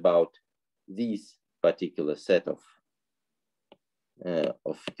twists about this particular set of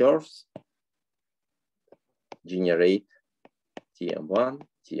curves generate TM1,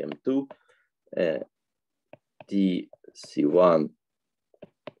 TM2, TC1,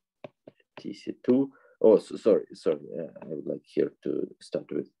 TC2. Oh, sorry. I would like here to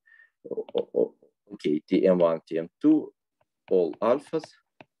start with. Okay, TM1, TM2, all alphas,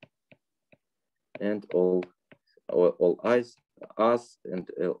 and all I's, A's, and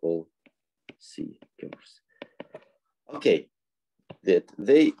all C curves. Okay, that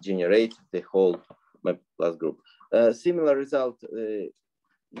they generate the whole map class group. Similar result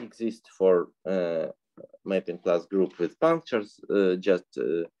exists for mapping class group with punctures. I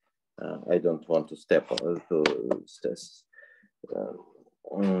don't want to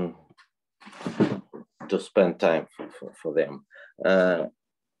to spend time for them.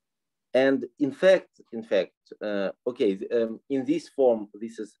 And in fact, okay, in this form,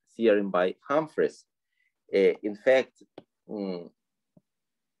 this is theorem by Humphreys. In fact, the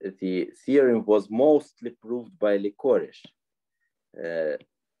theorem was mostly proved by Le Corrish.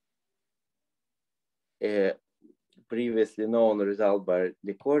 Previously known result by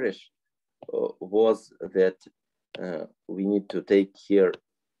Le Corrish was that we need to take here.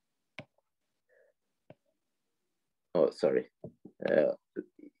 Oh, sorry.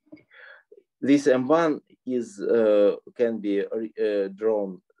 This M1 is can be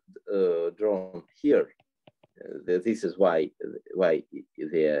drawn here this is why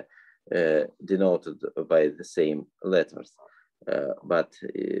they're denoted by the same letters, but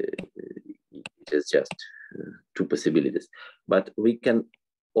it is just two possibilities. But we can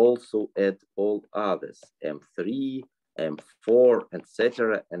also add all others, M3, M4,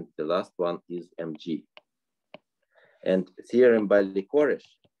 etc. And the last one is Mg. And theorem by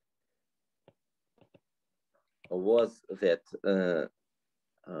Licorice was that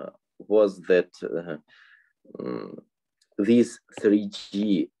these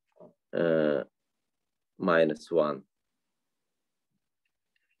 3G minus 1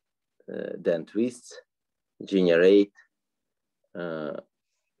 then twists generate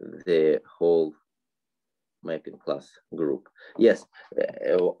the whole mapping class group. Yes,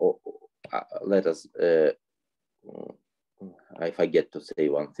 let us, I forget to say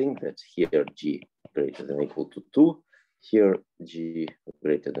one thing, that here G greater than or equal to 2, here G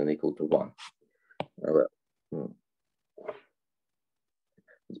greater than or equal to 1.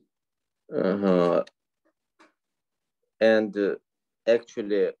 And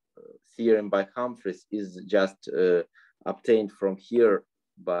actually, theorem by Humphreys is just obtained from here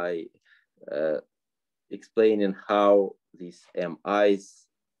by explaining how these MIs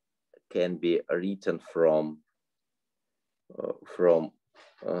can be written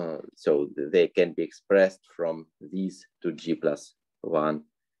so they can be expressed from these to G plus 1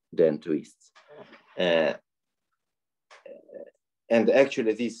 then twists. And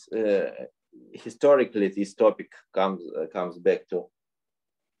actually, this historically, this topic goes back to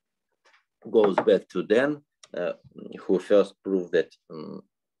Dan, who first proved that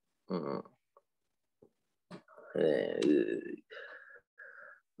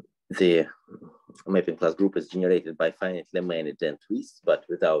the mapping class group is generated by finitely many then twists, but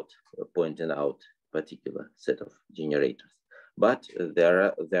without pointing out particular set of generators. But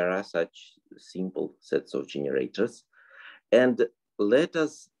there are such simple sets of generators, and let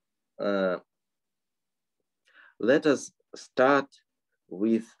us start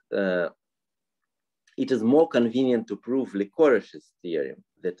with. It is more convenient to prove Licorice's theorem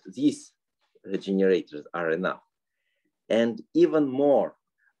that these generators are enough, and even more,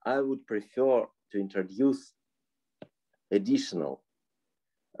 I would prefer to introduce additional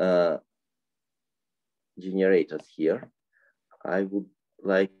generators here. I would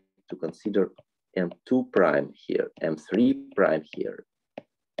like to consider M2 prime here, M3 prime here,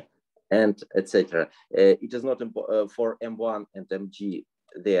 and etc. It is not for M1 and MG,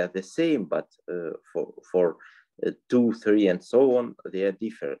 they are the same, but for 2, 3, and so on, they are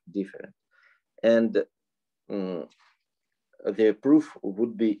different. And the proof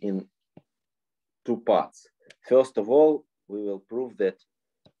would be in two parts. First of all, we will prove that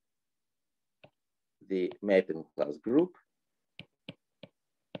the mapping class group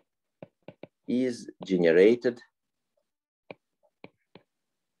is generated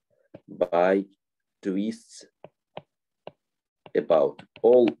by twists about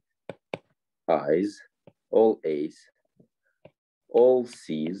all I's, all A's, all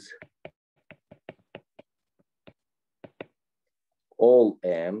C's, all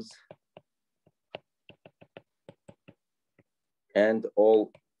M's, and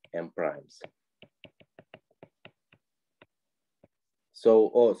all M primes.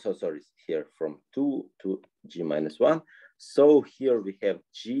 So, sorry, here from 2 to G minus 1. So here we have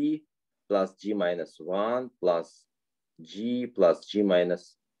G plus G minus 1 plus G plus G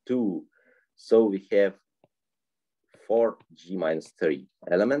minus 2. So we have 4 G minus 3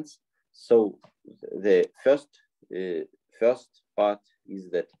 elements. So the first part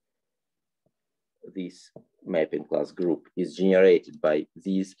is that this mapping class group is generated by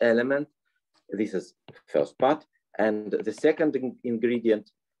this element. This is first part. And the second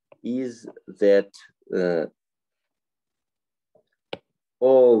ingredient is that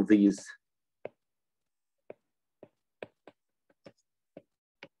all these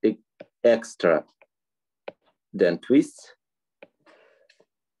extra then twists,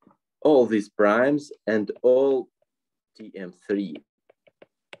 all these primes, and all TM3,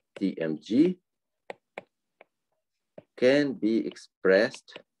 TMG can be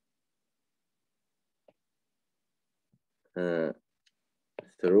expressed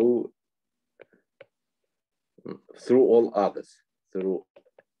through all others, through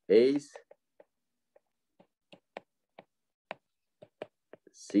A's,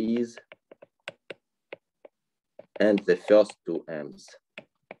 C's, and the first two M's.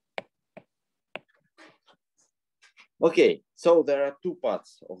 Okay, so there are two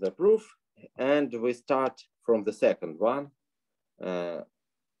parts of the proof, and we start from the second one.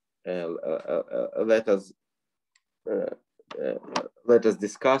 Let us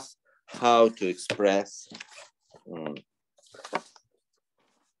discuss how to express So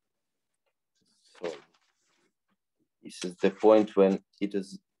this is the point when it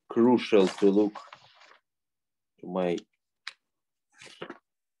is crucial to look to my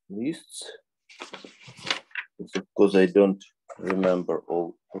lists. It's because I don't remember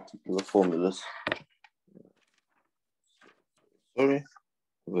all particular formulas. Sorry,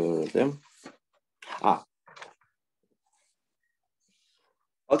 where are them?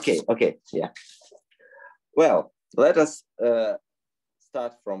 Okay, yeah. Well, let us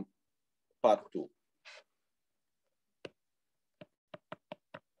start from part 2.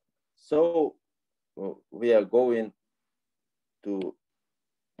 So we are going to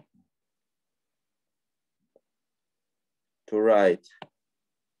write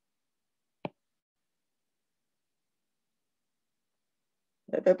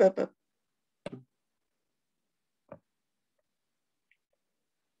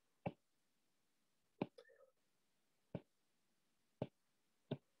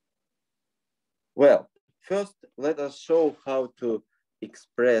well, first let us show how to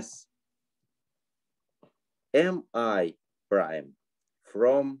express mi prime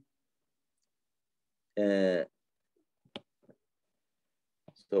from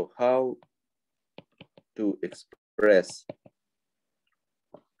so how to express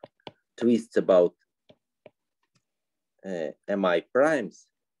twists about mi primes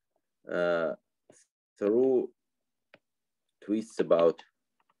through twists about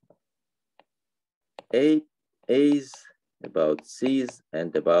A's, about C's,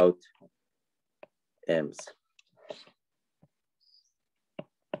 and about M's.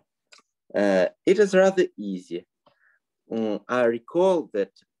 It is rather easy. I recall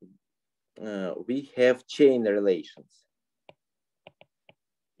that we have chain relations.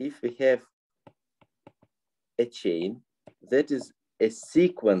 If we have a chain that is a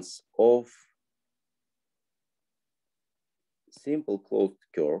sequence of simple closed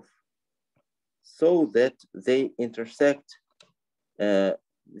curve so that they intersect,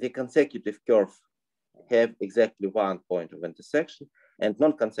 the consecutive curve have exactly one point of intersection and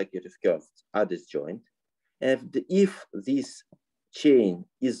non-consecutive curves are disjoint. And if this chain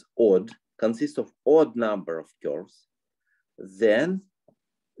is odd, consists of odd number of curves, then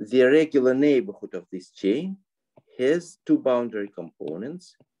the regular neighborhood of this chain has two boundary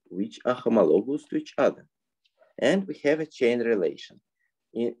components which are homologous to each other. And we have a chain relation.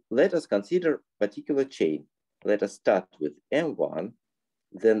 Let us consider particular chain. Let us start with M1,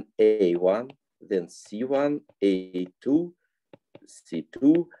 then A1, then C1, A2,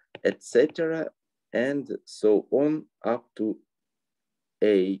 C2, etc., and so on up to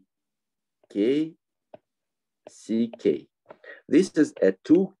AK, CK. This is a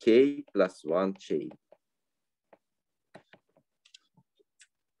 2K plus 1 chain.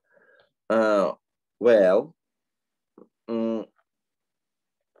 Well,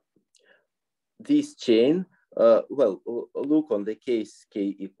 this chain, well, look on the case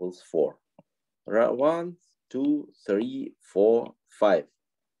K equals 4. 1, 2, 3, 4, 5.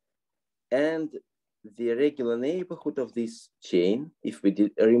 And the regular neighborhood of this chain, if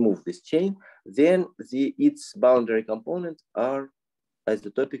we remove this chain, then its boundary components are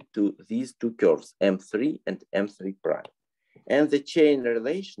isotopic to these two curves, M3 and M3 prime. And the chain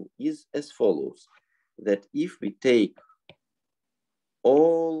relation is as follows, that if we take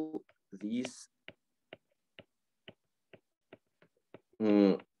all these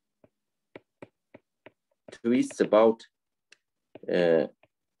twists about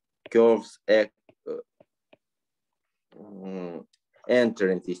curves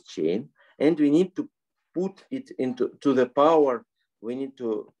entering this chain, and we need to put it into the power. We need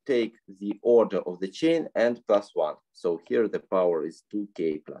to take the order of the chain and plus 1. So here the power is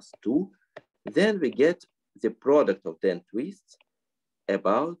 2K plus 2. Then we get the product of den twists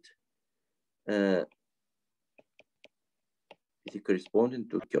about the corresponding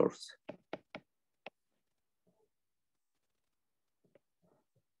two curves.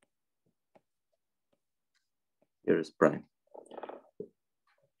 Here is prime.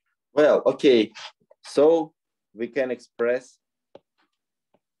 Well, okay, so we can express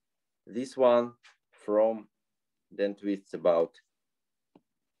this one from den twists about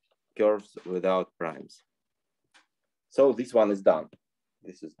curves without primes. So this one is done.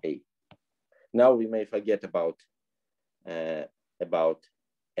 This is A. Now we may forget about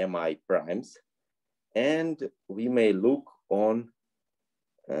mi primes, and we may look on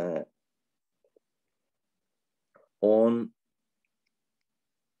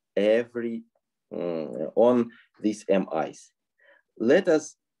every on these mi's. Let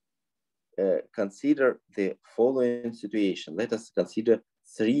us consider the following situation. Let us consider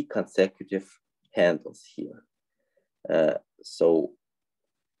 3 consecutive handles here. So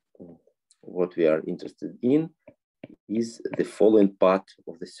what we are interested in is the following part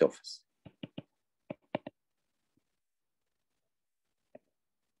of the surface.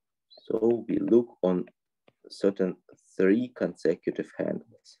 So we look on certain 3 consecutive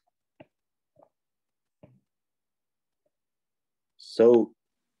handles. So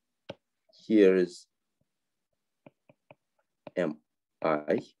here is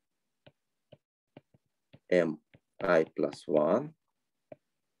MI, MI plus 1,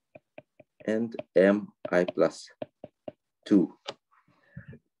 and MI plus 2.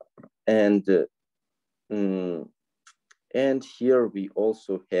 And here we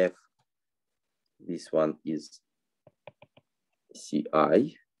also have, this one is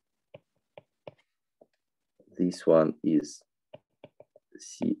CI. This one is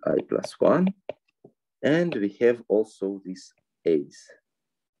CI plus 1. And we have also these A's.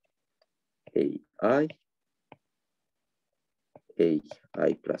 AI,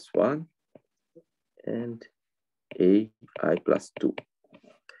 AI plus 1, and AI plus 2.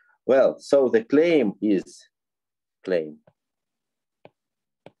 Well, so the claim is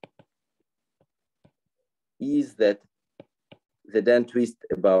that the then twist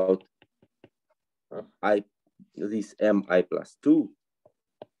about this MI plus 2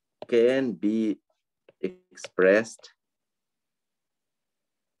 can be expressed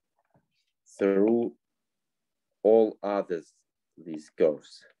through all others, these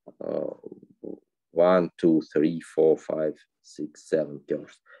curves. 1, 2, 3, 4, 5, 6, 7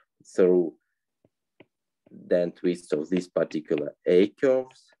 curves. Through then twists of this particular A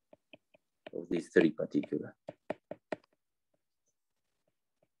curves, of these 3 particular,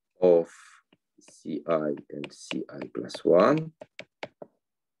 of CI and CI plus 1,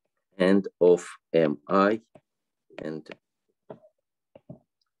 and of MI and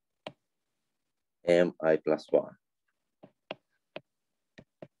MI plus 1.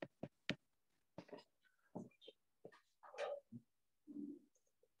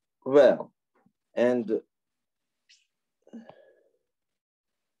 Well, and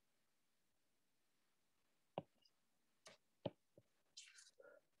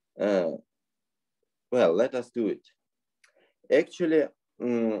well, let us do it. Actually,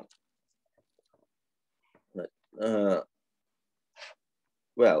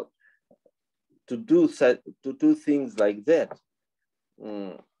 well, to do things like that,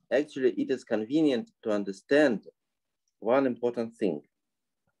 actually it is convenient to understand one important thing.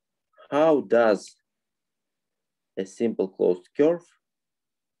 How does a simple closed curve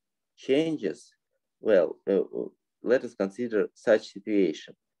changes? Well, let us consider such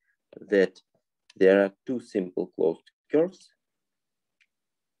situation that there are 2 simple closed curves,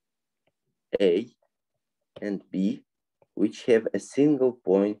 A and B, which have a single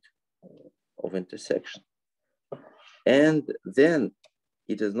point of intersection. And then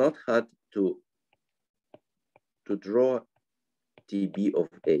it is not hard to draw TB of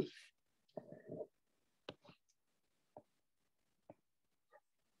A.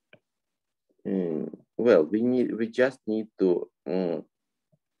 Well, we just need to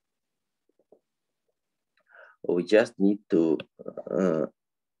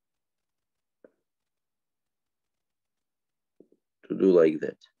do like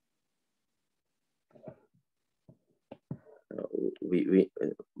that.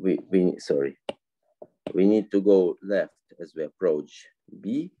 Sorry, we need to go left as we approach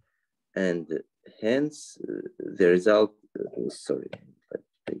B, and hence the result. Sorry,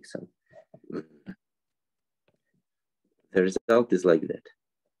 let's take some. The result is like that.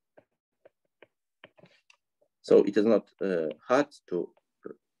 So it is not hard to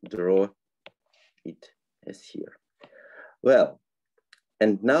draw it as here. Well,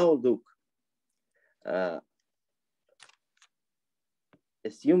 and now look,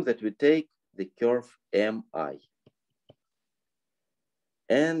 assume that we take the curve MI.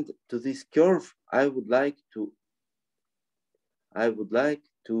 And to this curve, I would like to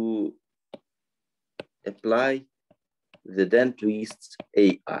apply the then twists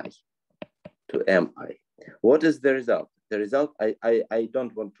AI to MI. What is the result? The result, I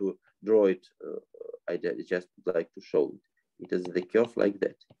don't want to draw it. I just would like to show it. It is the curve like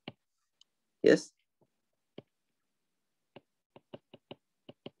that. Yes?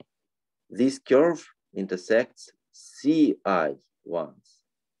 This curve intersects CI once.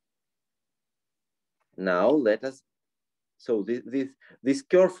 Now let us, so this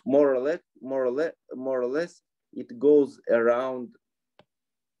curve more or less, it goes around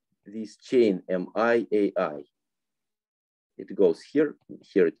this chain MI-AI. It goes here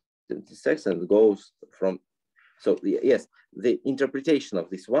it intersects and goes from, So yes, the interpretation of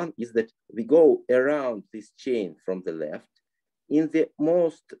this one is that we go around this chain from the left. In the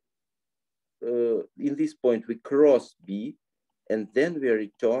most, in this point, we cross B, and then we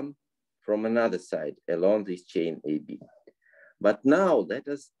return from another side along this chain AB. But now let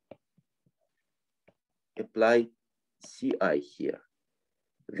us apply CI here.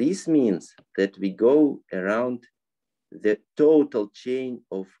 This means that we go around the total chain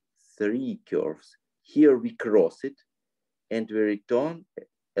of 3 curves. Here we cross it and we return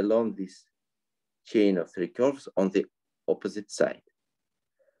along this chain of 3 curves on the opposite side.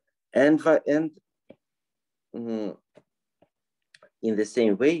 And in the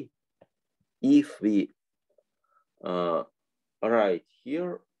same way, if we write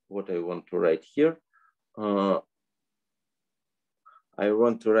here, what I want to write here, I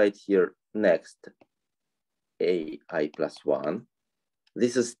want to write here next AI plus 1.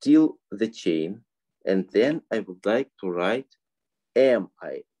 This is still the chain. And then I would like to write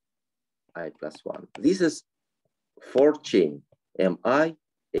MI plus 1. This is 4 chain, MI,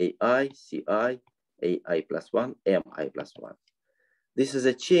 AI, CI, AI plus 1, MI plus 1. This is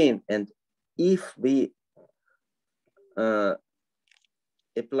a chain. And if we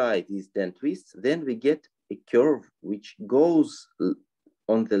apply these 10 twists, then we get a curve which goes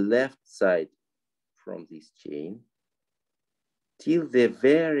on the left side from this chain till the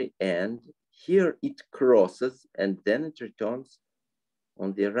very end. Here it crosses and then it returns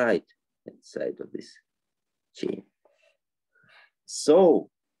on the right hand side of this chain.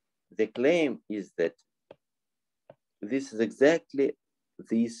 So the claim is that this is exactly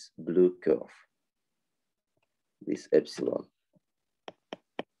this blue curve, this epsilon.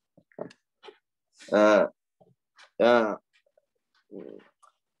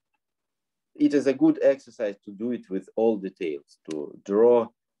 It is a good exercise to do it with all details, to draw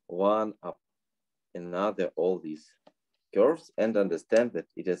one up another, all these curves, and understand that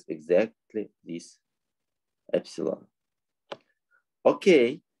it is exactly this epsilon.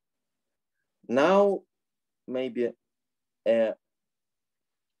 Okay, now maybe a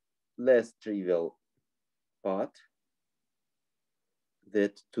less trivial part,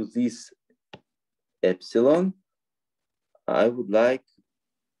 that to this epsilon, I would like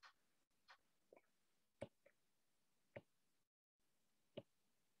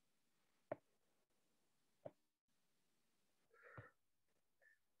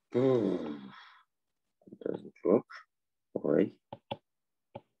doesn't work. Why?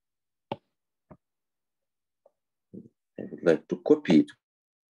 I would like to copy it,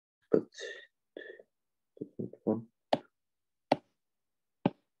 but it doesn't want.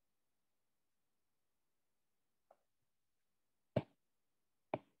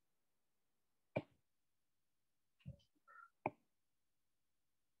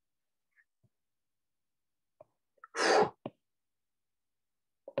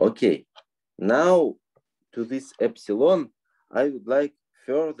 Okay, now to this epsilon, I would like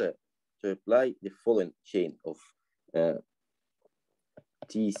further to apply the following chain of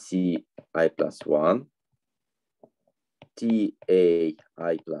TCI plus 1,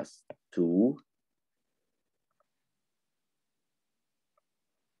 TAI plus 2,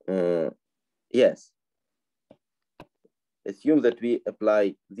 yes, assume that we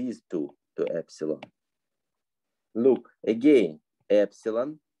apply these two to epsilon. Look, again,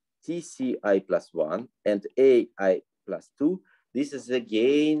 epsilon, TCI plus 1, and AI plus 2. This is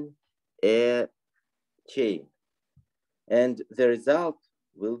again a chain. And the result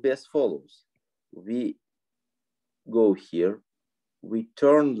will be as follows. We go here, we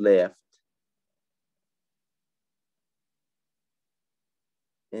turn left,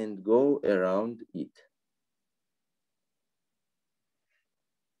 and go around it.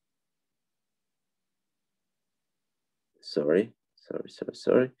 Sorry.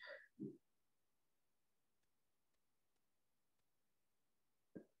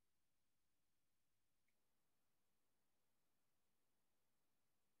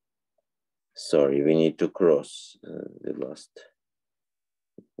 Sorry, we need to cross the last.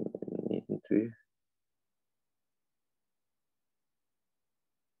 Needn't we?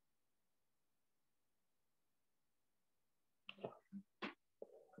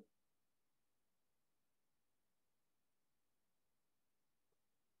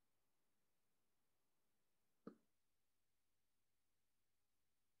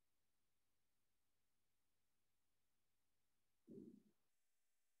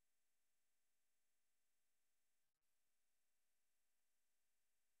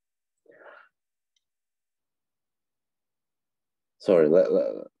 Sorry, let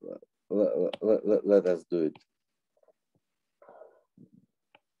us do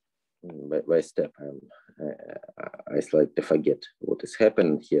it by step. I slightly forget what is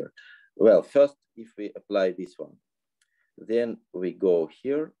happening here. Well, first, if we apply this one, then we go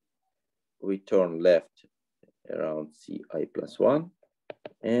here, we turn left around ci plus 1,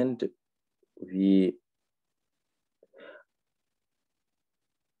 and we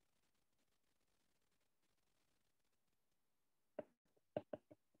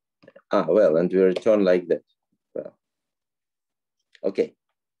well, and we return like that. Well, okay,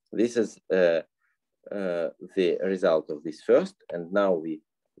 this is the result of this first, and now we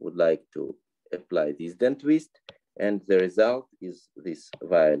would like to apply this then twist, and the result is this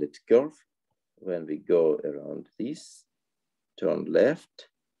violet curve. When we go around this, turn left,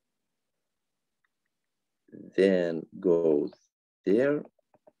 then go there,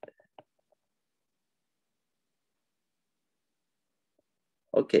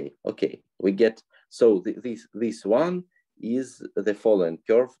 okay, we get, so this one is the following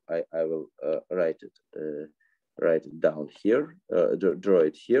curve. I will write it down here, draw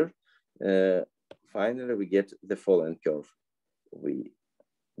it here. Finally, we get the following curve. We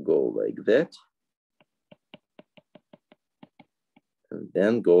go like that, and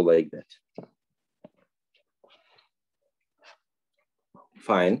then go like that.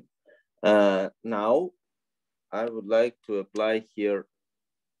 Fine. Now, I would like to apply here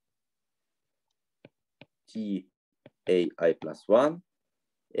TAI plus 1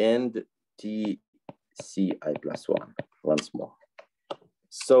 and TCI plus 1 once more.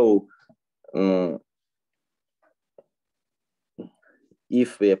 So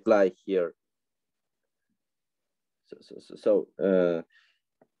if we apply here,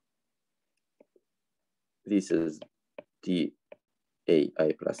 this is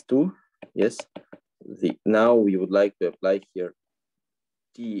TAI plus 2, yes. Now we would like to apply here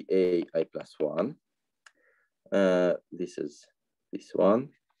TAI plus 1. This is this one.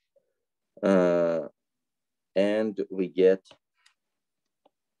 And we get,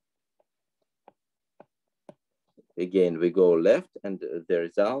 again, we go left, and the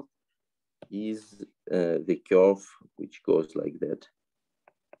result is the curve which goes like that.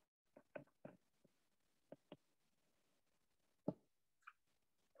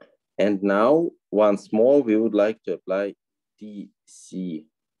 And now, once more, we would like to apply TCI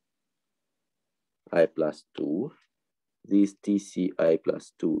plus 2. This TCI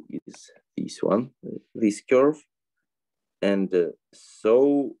plus 2 is this one, this curve. And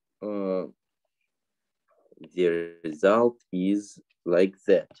so the result is like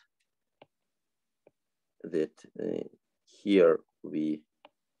that. Here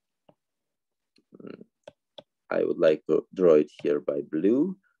I would like to draw it here by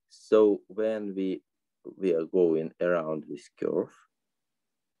blue. So when we are going around this curve,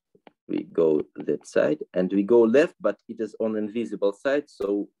 we go that side, and we go left, but it is on invisible side,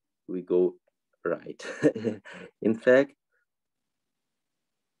 so we go right. In fact,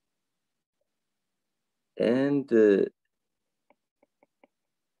 and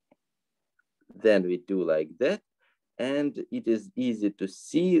then we do like that, and it is easy to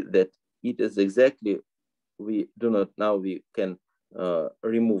see that it is exactly, we do not, now we can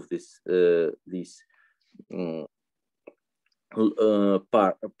remove this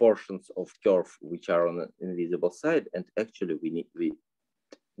portions of curve which are on the invisible side, and actually we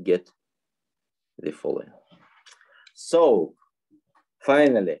get the following. So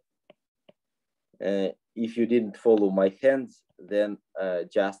finally, if you didn't follow my hands, then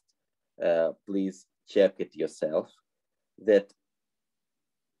just please check it yourself, that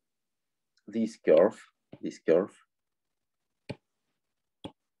this curve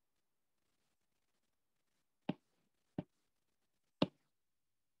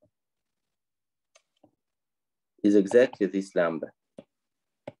is exactly this lambda,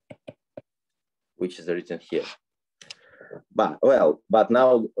 which is written here. But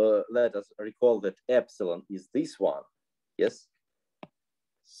now let us recall that epsilon is this one, yes?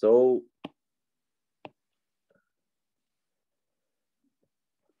 So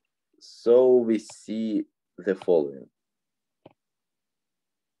we see the following.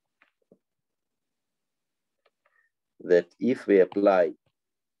 That if we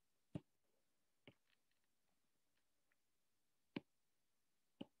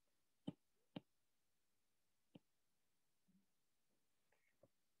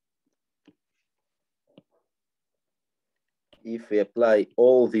apply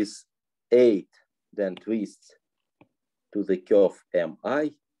all these 8 then twists to the curve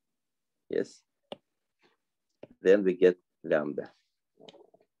MI, yes, then we get lambda.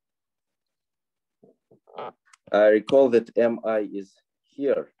 I recall that MI is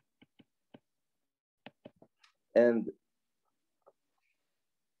here, and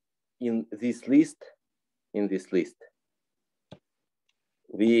in this list in this list.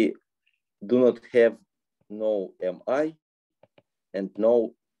 We do not have no mi and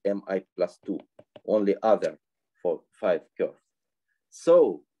no mi plus 2, only other for 5 curves.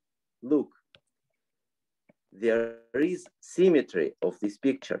 So look, there is symmetry of this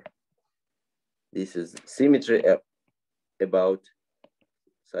picture. This is symmetry about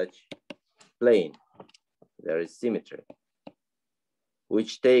such plane. There is symmetry,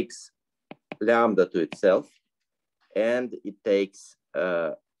 which takes lambda to itself, and it takes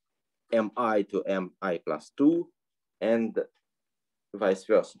mi to mi plus 2, and vice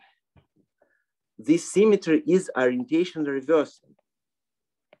versa. This symmetry is orientation reversing.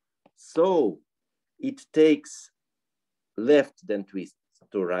 So it takes left then twists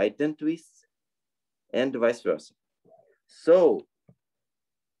to right then twists, and vice versa. So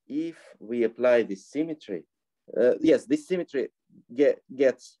if we apply this symmetry, yes, this symmetry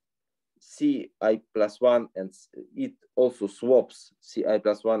gets ci plus 1, and it also swaps ci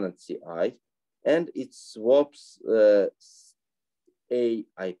plus 1 and ci, and it swaps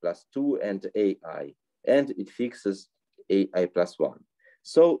ai plus 2 and ai, and it fixes ai plus 1.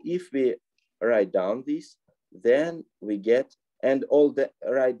 So if we write down this, then we get, and all the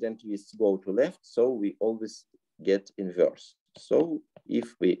right then twists go to left, so we always get inverse. So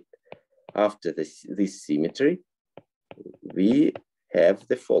if we, after this symmetry, we have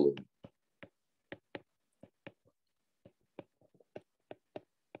the following.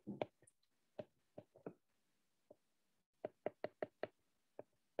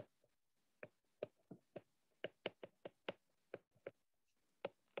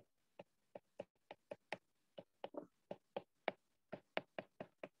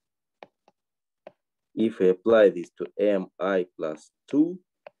 If we apply this to mi plus 2,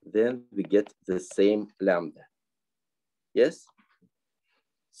 then we get the same lambda. Yes?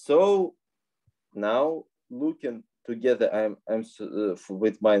 So now looking together,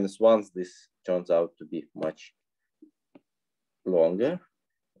 with minus 1s, this turns out to be much longer.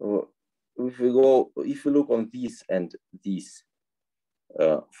 If we look on these and these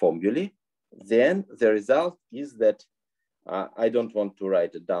formulae, then the result is that I don't want to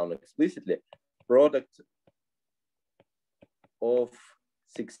write it down explicitly. Product of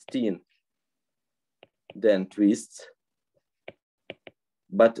 16 then twists,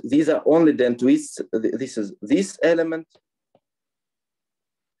 but these are only then twists. This is this element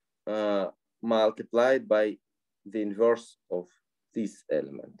multiplied by the inverse of this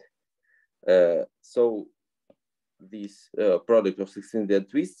element. So this product of 16 then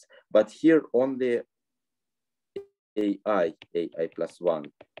twists, but here only ai plus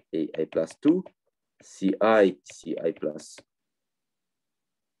 1, ai plus 2, ci plus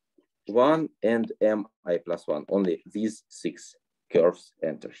 1, and mi plus 1. Only these 6 curves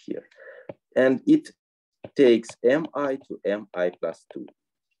enter here. And it takes mi to mi plus 2.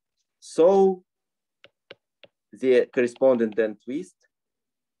 So the corresponding then twist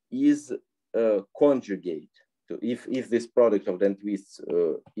is conjugate to, if this product of then twists,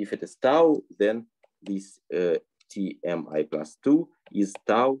 if it is tau, then this tmi plus 2 is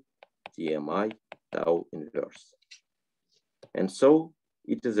tau tmi tau inverse. And so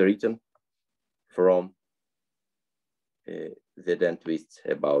it is written from the then twists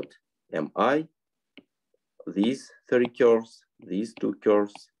about mi, these 3 curves, these 2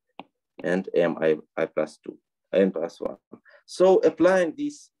 curves, and mi plus 2, n plus 1. So applying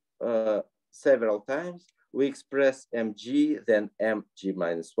this several times, we express mg, then mg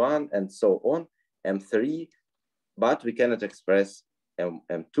minus 1, and so on, m3, but we cannot express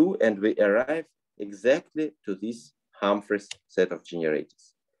m2, and we arrive exactly to this Humphreys set of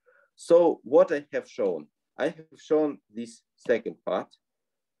generators. So what I have shown this second part.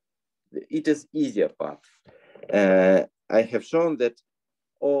 It is easier part. I have shown that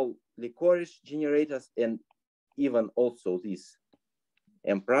all licorice generators and even also these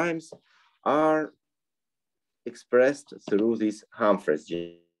M primes are expressed through these Humphreys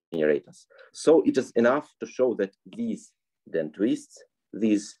generators. So it is enough to show that these then twists,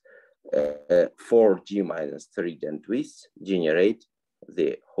 these 4G minus 3 then twists generate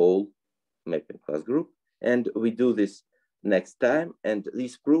the whole mapping class group. And we do this next time. And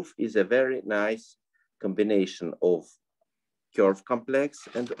this proof is a very nice combination of curve complex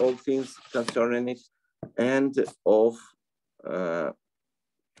and all things concerning it, and of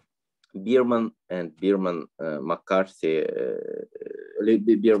Bierman and Bierman-McCarthy,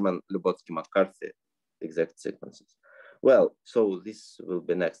 Bierman-Lubotsky-McCarthy exact sequences. Well, so this will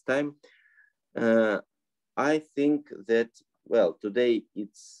be next time. I think that, well, today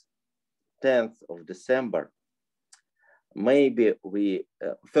it's 10th of December. Maybe we,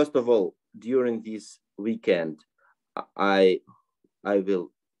 first of all, during this weekend, I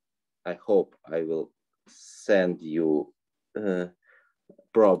hope I will send you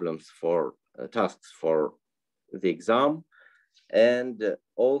problems for tasks for the exam, and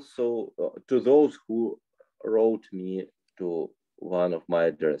also to those who wrote me to one of my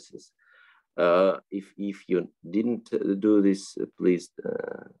addresses. If you didn't do this, please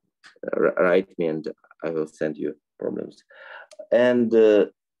write me and I will send you problems. And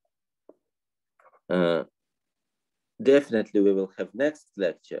definitely we will have next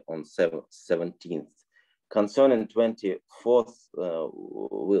lecture on 17th. Concerning 24th,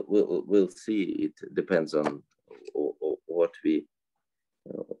 we'll see. It depends on what we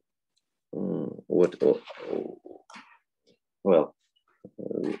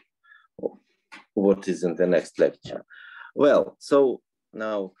what is in the next lecture. Well, so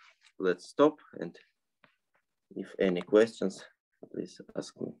now let's stop, and if any questions, please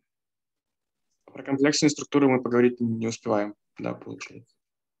ask me. Про комплексные структуры мы поговорить не успеваем, да, получается.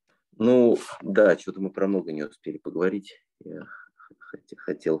 Ну, да, что-то мы про много не успели поговорить. Я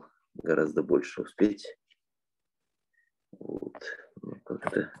хотел гораздо больше успеть. Вот, ну,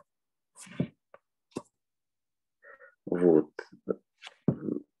 как-то. Вот.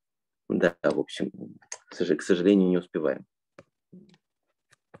 Да, в общем, к сожалению, не успеваем.